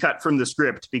would be cut from the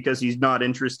script because he's not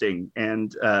interesting.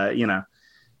 And, you know,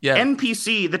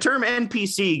 NPC, the term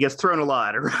NPC gets thrown a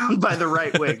lot around by the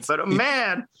right wing. But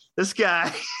man, this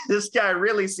guy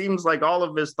really seems like all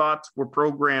of his thoughts were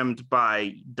programmed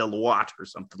by Deloitte or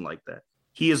something like that.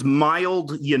 He is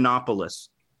mild Yiannopoulos.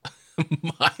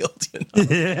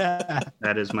 Yeah.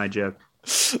 That is my joke.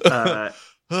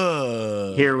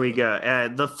 Here we go.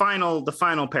 The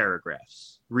final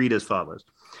paragraphs read as follows.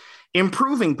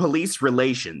 Improving police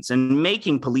relations and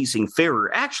making policing fairer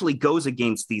actually goes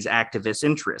against these activists'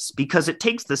 interests because it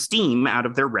takes the steam out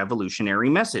of their revolutionary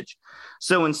message.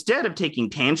 So instead of taking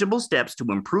tangible steps to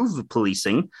improve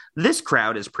policing, this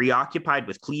crowd is preoccupied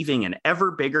with cleaving an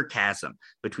ever bigger chasm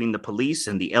between the police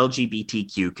and the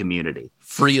LGBTQ community.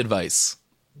 Free advice.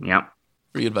 Yep.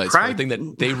 Free advice. The thing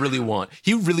that they really want.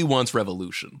 He really wants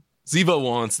revolution. Zivo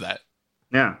wants that.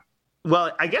 Yeah.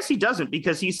 Well, I guess he doesn't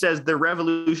because he says the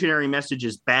revolutionary message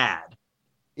is bad.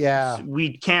 Yeah.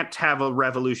 We can't have a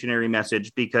revolutionary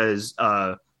message because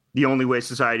the only way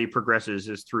society progresses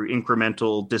is through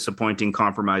incremental, disappointing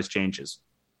compromise changes.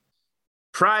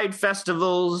 Pride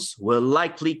festivals will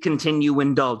likely continue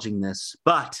indulging this,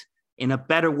 but in a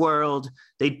better world,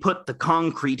 they'd put the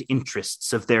concrete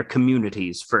interests of their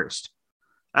communities first.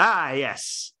 Ah,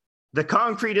 yes. The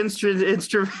concrete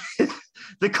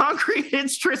the concrete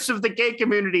interest of the gay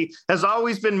community has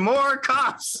always been more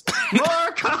cops.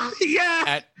 More cops. Yeah.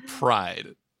 At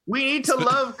Pride. We need to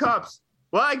love cops.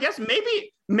 Well, I guess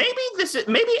maybe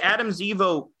Adam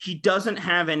Zivo, he doesn't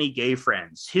have any gay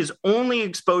friends. His only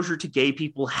exposure to gay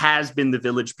people has been the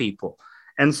Village People.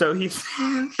 And so he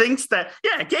thinks that,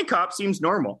 yeah, gay cop seems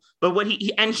normal. But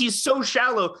and he's so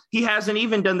shallow, he hasn't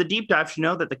even done the deep dive to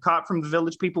know that the cop from the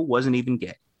Village People wasn't even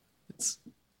gay. It's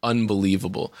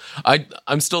unbelievable.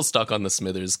 I'm still stuck on the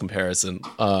Smithers comparison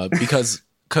because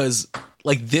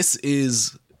like this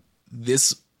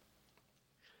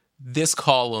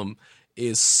column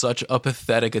is such a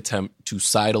pathetic attempt to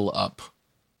sidle up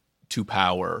to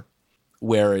power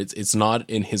where it's not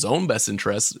in his own best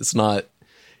interest, it's not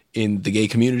in the gay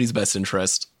community's best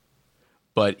interest,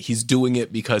 but he's doing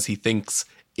it because he thinks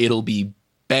it'll be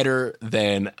better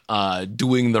than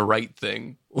doing the right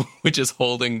thing, which is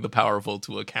holding the powerful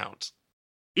to account.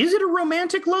 Is it a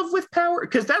romantic love with power?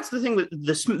 Because that's the thing.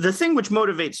 The thing which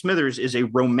motivates Smithers is a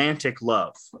romantic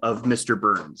love of Mr.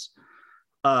 Burns.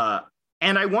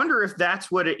 And I wonder if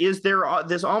that's what it is.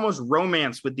 There's almost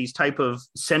romance with these type of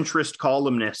centrist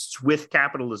columnists with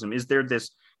capitalism. Is there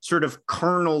this sort of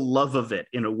carnal love of it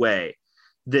in a way?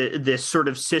 This sort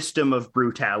of system of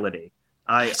brutality.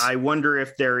 I wonder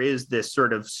if there is this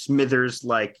sort of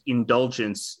Smithers-like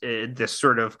indulgence, this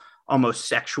sort of almost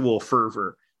sexual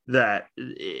fervor that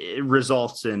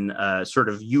results in sort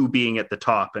of you being at the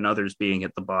top and others being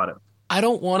at the bottom. I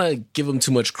don't want to give him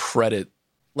too much credit.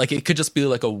 Like it could just be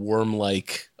like a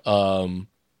worm-like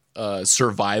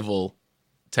survival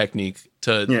technique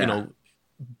to,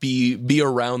 be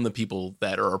around the people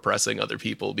that are oppressing other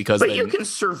people but you can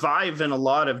survive in a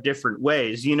lot of different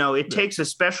ways. It takes a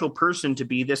special person to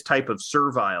be this type of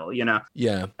servile,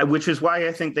 which is why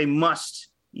I think they must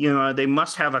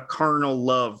have a carnal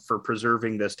love for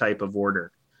preserving this type of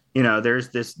order. There's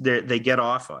this, they get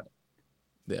off on it.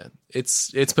 Yeah.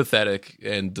 It's pathetic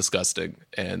and disgusting.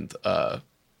 And,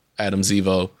 Adam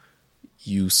Zivo,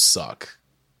 you suck.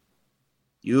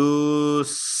 You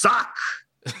suck.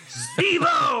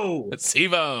 Zivo!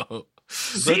 Zivo!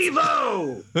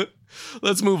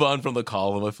 Let's move on from the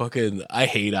column. I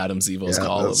hate Adam Zivo's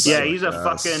columns. Yeah, he's a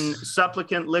fucking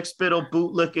supplicant, lick-spittle,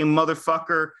 bootlicking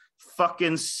motherfucker,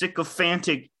 fucking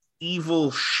sycophantic, evil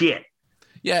shit.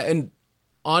 Yeah, and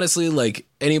honestly, like,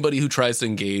 anybody who tries to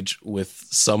engage with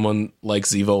someone like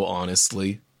Zivo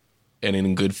honestly and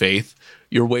in good faith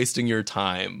You're wasting your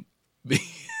time.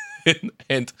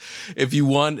 And if you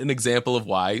want an example of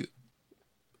why,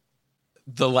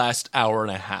 the last hour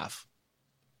and a half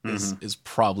is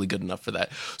probably good enough for that.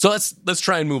 So let's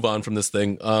try and move on from this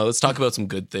thing. Let's talk about some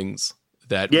good things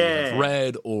that we have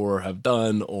read or have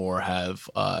done or have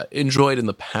enjoyed in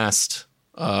the past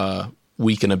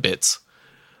week and a bit.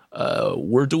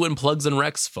 We're doing plugs and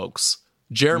recs, folks.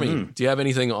 Jeremy, do you have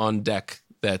anything on deck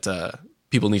that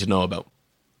people need to know about?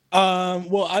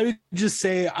 Well, I would just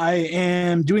say I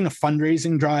am doing a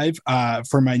fundraising drive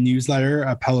for my newsletter,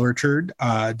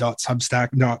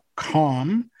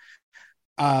 appellorchard.substack.com,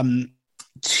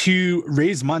 to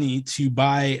raise money to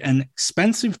buy an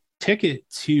expensive ticket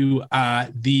to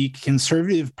the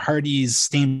Conservative Party's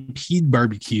Stampede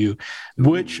Barbecue,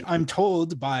 which I'm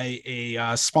told by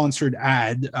a sponsored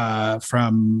ad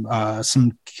from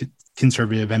some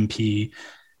Conservative MP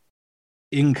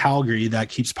in Calgary that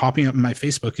keeps popping up in my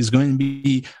Facebook is going to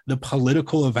be the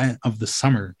political event of the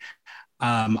summer.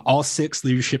 All 6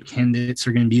 leadership candidates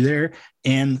are going to be there,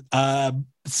 and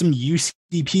some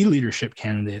UCP leadership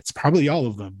candidates, probably all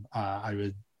of them, I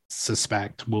would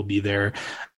suspect, will be there.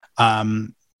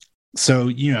 So,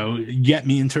 get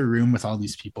me into a room with all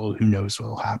these people. Who knows what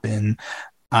will happen?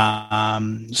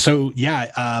 I'm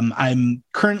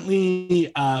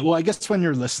currently, I guess when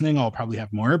you're listening, I'll probably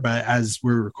have more, but as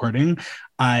we're recording,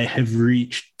 I have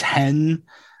reached 10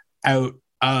 out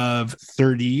of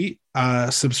 30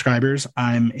 subscribers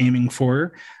I'm aiming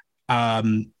for.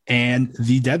 And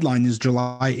the deadline is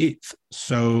July 8th.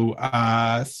 So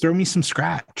throw me some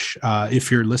scratch if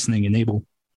you're listening and able.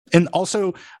 And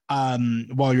also,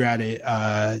 while you're at it,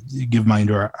 give mine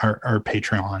to our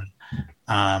Patreon.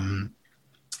 And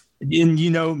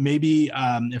maybe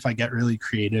if I get really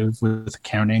creative with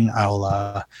accounting,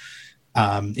 I'll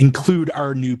include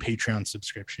our new Patreon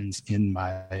subscriptions in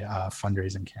my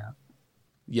fundraising camp.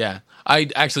 Yeah, I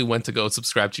actually went to go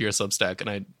subscribe to your Substack, and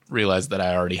I realized that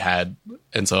I already had,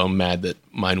 and so I'm mad that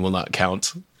mine will not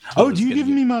count. Oh, do you give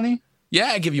me money? Yeah,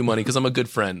 I give you money because I'm a good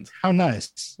friend. How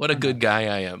nice. What a good guy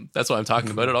I am. That's why I'm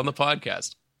talking about it on the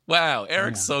podcast. Wow,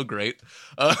 Eric's so great.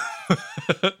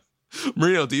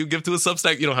 Marino, do you give to a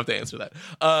Substack? You don't have to answer that.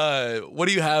 What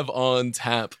do you have on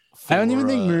tap? I don't even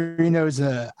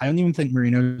think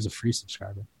Marino's a free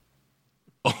subscriber.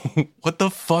 Oh, what the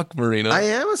fuck, Marino? I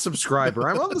am a subscriber.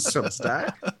 I'm on the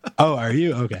Substack. Oh, are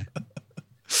you? Okay.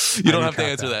 You don't have to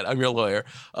answer that. I'm your lawyer.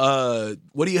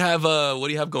 What do you have? What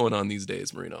do you have going on these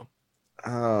days, Marino?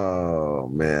 Oh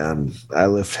man, I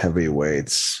lift heavy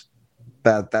weights.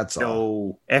 That's all.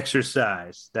 No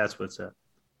exercise. That's what's up.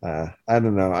 I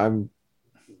don't know. I'm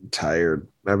tired.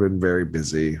 I've been very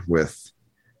busy with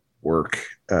work,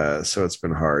 so it's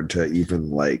been hard to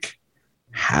even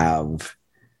have.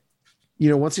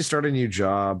 Once you start a new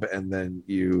job and then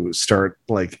you start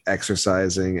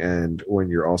exercising, and when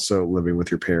you're also living with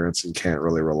your parents and can't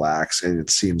really relax, and it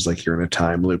seems like you're in a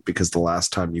time loop because the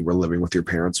last time you were living with your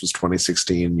parents was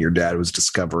 2016, your dad was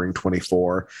discovering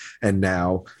 24, and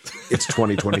now it's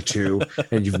 2022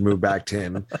 and you've moved back to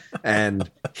him and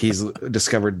he's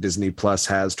discovered Disney Plus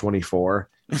has 24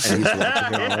 and he's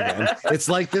watching it all again. It's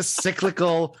like this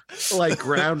cyclical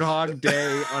Groundhog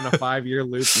Day on a 5-year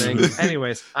loop thing.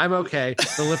 Anyways, I'm okay.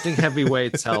 The lifting heavy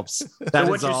weights helps. So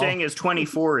what you're saying is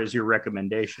 24 is your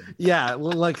recommendation. Yeah,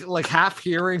 like half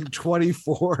hearing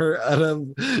 24 out of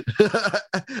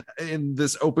in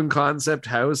this open concept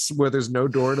house where there's no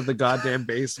door to the goddamn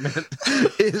basement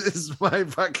is my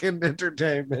fucking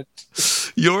entertainment.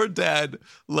 Your dad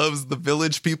loves The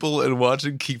Village People and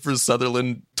watching Kiefer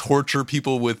Sutherland torture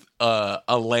people with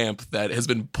a lamp that has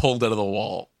been pulled out of the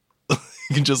wall.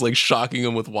 You just shocking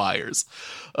them with wires.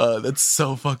 That's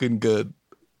so fucking good.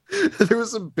 There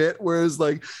was a bit where it's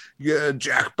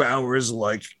Jack Bauer's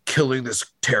killing this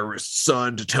terrorist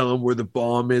son to tell him where the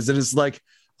bomb is, and it's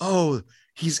oh,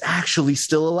 he's actually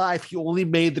still alive. He only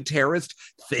made the terrorist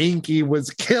think he was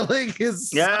killing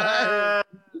his son.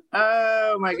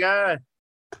 Oh my god.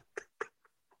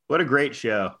 What a great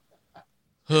show.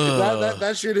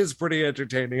 that shit is pretty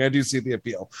entertaining. I do see the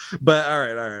appeal. But all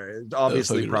right.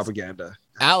 Obviously propaganda.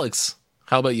 Alex,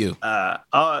 how about you?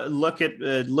 Look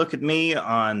at me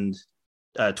on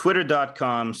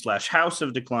twitter.com/House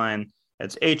of Decline.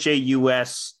 That's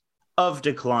HAUS of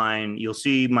Decline. You'll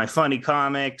see my funny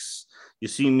comics. You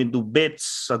see me do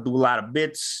bits. I do a lot of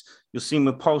bits. You'll see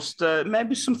me post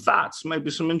maybe some thoughts,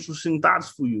 maybe some interesting thoughts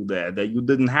for you there that you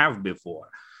didn't have before.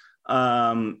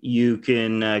 You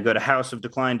can go to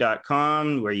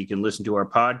houseofdecline.com where you can listen to our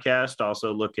podcast.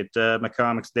 Also look at my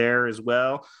comics there as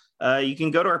well. You can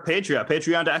go to our Patreon,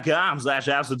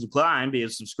 patreon.com/House of Decline, be a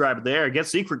subscriber there, get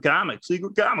secret comics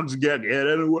you can't get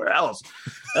anywhere else.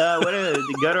 Go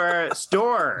to our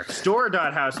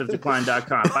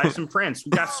store.houseofdecline.com, buy some prints. We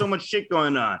got so much shit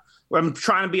going on. I'm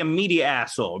trying to be a media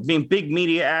asshole, being big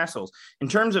media assholes. In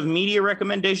terms of media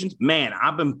recommendations, man,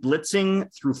 I've been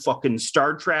blitzing through fucking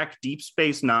Star Trek Deep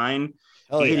Space Nine.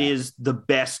 It is the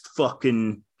best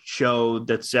fucking show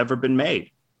that's ever been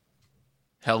made.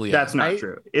 Hell yeah. That's not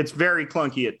true. It's very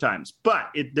clunky at times, but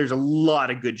there's a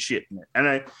lot of good shit in it.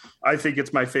 And I think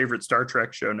it's my favorite Star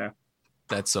Trek show now.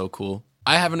 That's so cool.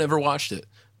 I haven't ever watched it,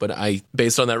 but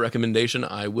based on that recommendation,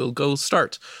 I will go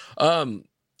start.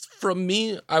 From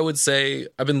me, I would say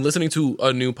I've been listening to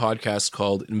a new podcast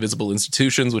called Invisible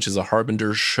Institutions, which is a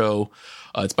Harbinger show.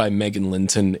 It's by Megan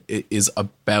Linton. It is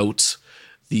about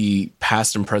the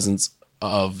past and present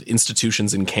of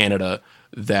institutions in Canada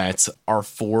that are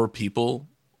for people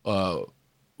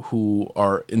who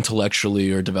are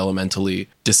intellectually or developmentally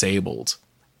disabled.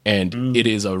 And it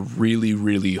is a really,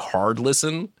 really hard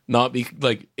listen.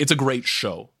 It's a great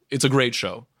show. It's a great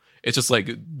show. It's just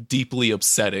like deeply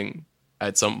upsetting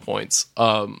at some points.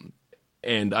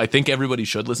 And I think everybody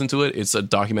should listen to it. It's a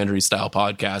documentary style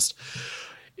podcast.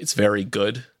 It's very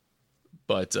good,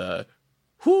 but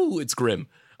it's grim.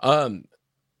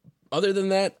 Other than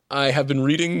that, I have been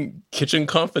reading Kitchen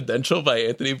Confidential by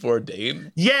Anthony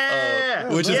Bourdain.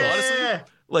 Yeah! Which is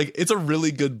honestly, it's a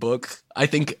really good book.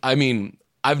 I've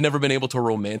never been able to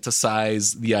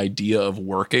romanticize the idea of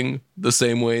working the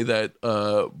same way that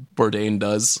Bourdain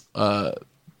does. But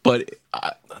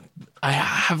I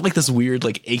have this weird,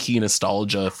 achy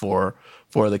nostalgia for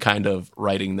the kind of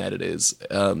writing that it is.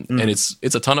 And it's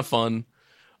a ton of fun.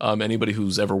 Anybody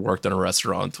who's ever worked in a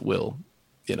restaurant will,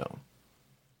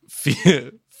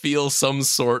 feel some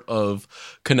sort of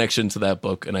connection to that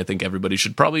book, and I think everybody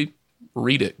should probably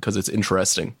read it because it's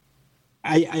interesting.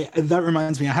 That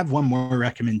reminds me, I have one more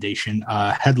recommendation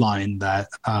headline that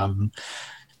I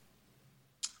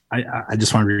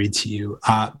just want to read to you.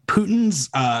 Putin's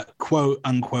quote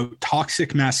unquote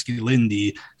toxic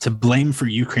masculinity to blame for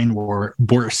Ukraine war,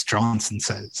 Boris Johnson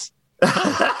says.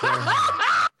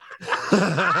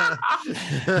 No.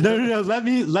 Let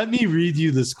me read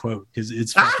you this quote because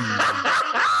it's fucking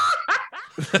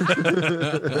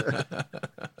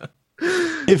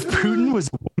If Putin was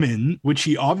a woman, which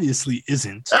he obviously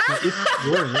isn't, but if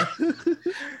he were,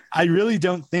 I really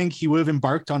don't think he would have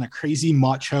embarked on a crazy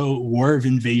macho war of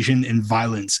invasion and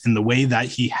violence in the way that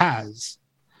he has.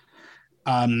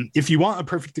 If you want a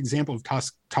perfect example of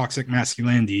toxic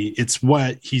masculinity, it's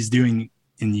what he's doing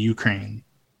in Ukraine.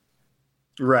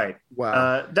 Right.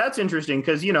 Wow. That's interesting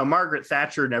because, Margaret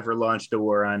Thatcher never launched a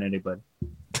war on anybody.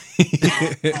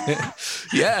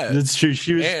 Yeah, that's true.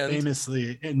 She was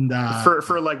famously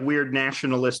for weird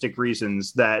nationalistic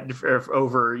reasons that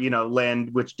over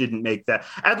land which didn't make that.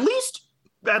 At least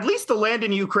the land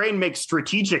in Ukraine makes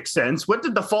strategic sense. What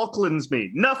did the Falklands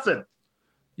mean? Nothing.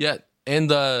 Yeah,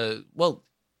 and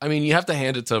you have to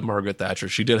hand it to Margaret Thatcher.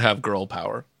 She did have girl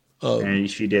power. And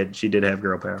she did have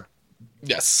girl power.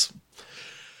 Yes.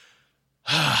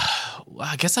 Well,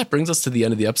 I guess that brings us to the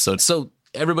end of the episode. So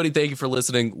everybody, thank you for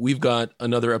listening. We've got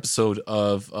another episode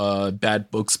of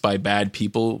Bad Books by Bad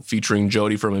People featuring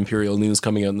Jody from Imperial News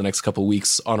coming out in the next couple of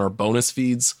weeks on our bonus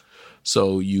feeds.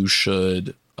 So you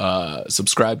should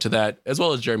subscribe to that, as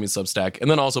well as Jeremy's Substack, and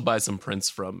then also buy some prints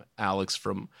from Alex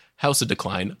from House of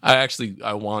Decline.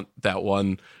 I want that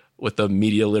one with the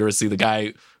media literacy, the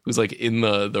guy who's in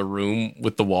the room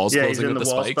with the walls closing with the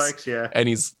spikes. Yeah. And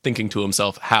he's thinking to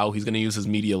himself how he's going to use his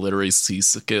media literacy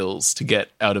skills to get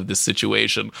out of this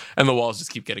situation. And the walls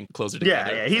just keep getting closer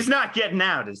together. Yeah. He's not getting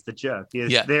out is the joke.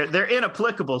 They're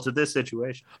inapplicable to this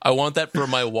situation. I want that for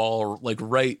my wall,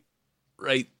 right.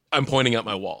 I'm pointing at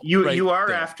my wall. You are,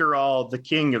 there. After all, the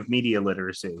king of media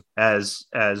literacy, as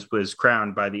was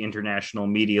crowned by the International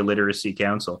Media Literacy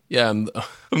Council. Yeah,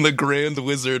 I'm the Grand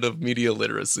Wizard of Media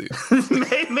Literacy.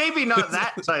 Maybe not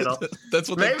that title. That's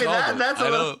what they call it.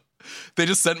 That's They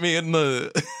just sent me in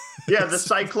the... the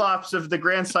Cyclops of the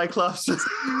Grand Cyclops.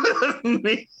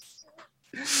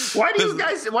 Why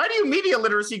do you media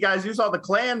literacy guys use all the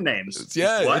clan names?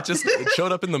 Yeah, it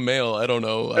showed up in the mail. I don't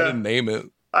know. I didn't name it.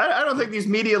 I don't think these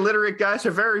media literate guys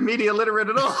are very media literate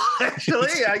at all. Actually,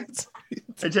 I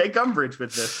take umbrage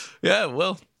with this. Yeah,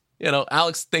 well,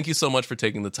 Alex, thank you so much for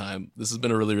taking the time. This has been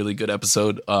a really, really good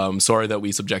episode. Sorry that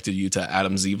we subjected you to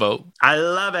Adam Zivo. I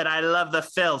love it. I love the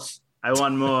filth. I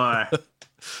want more.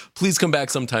 Please come back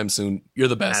sometime soon. You're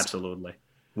the best. Absolutely.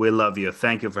 We love you.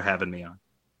 Thank you for having me on.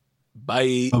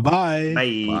 Bye. Bye-bye.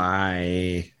 Bye.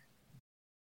 Bye.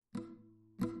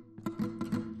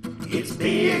 It's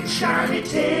Big Shiny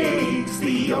Takes,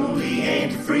 the only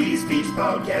antifreeze speech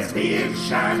podcast. Big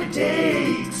Shiny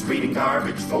Takes, reading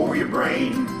garbage for your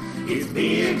brain. It's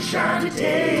Big Shiny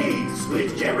Takes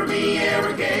with Jeremy,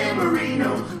 Eric, and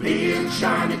Marino. Big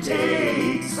Shiny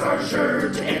Takes are sure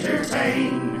to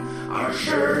entertain. Are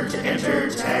sure to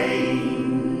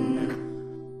entertain.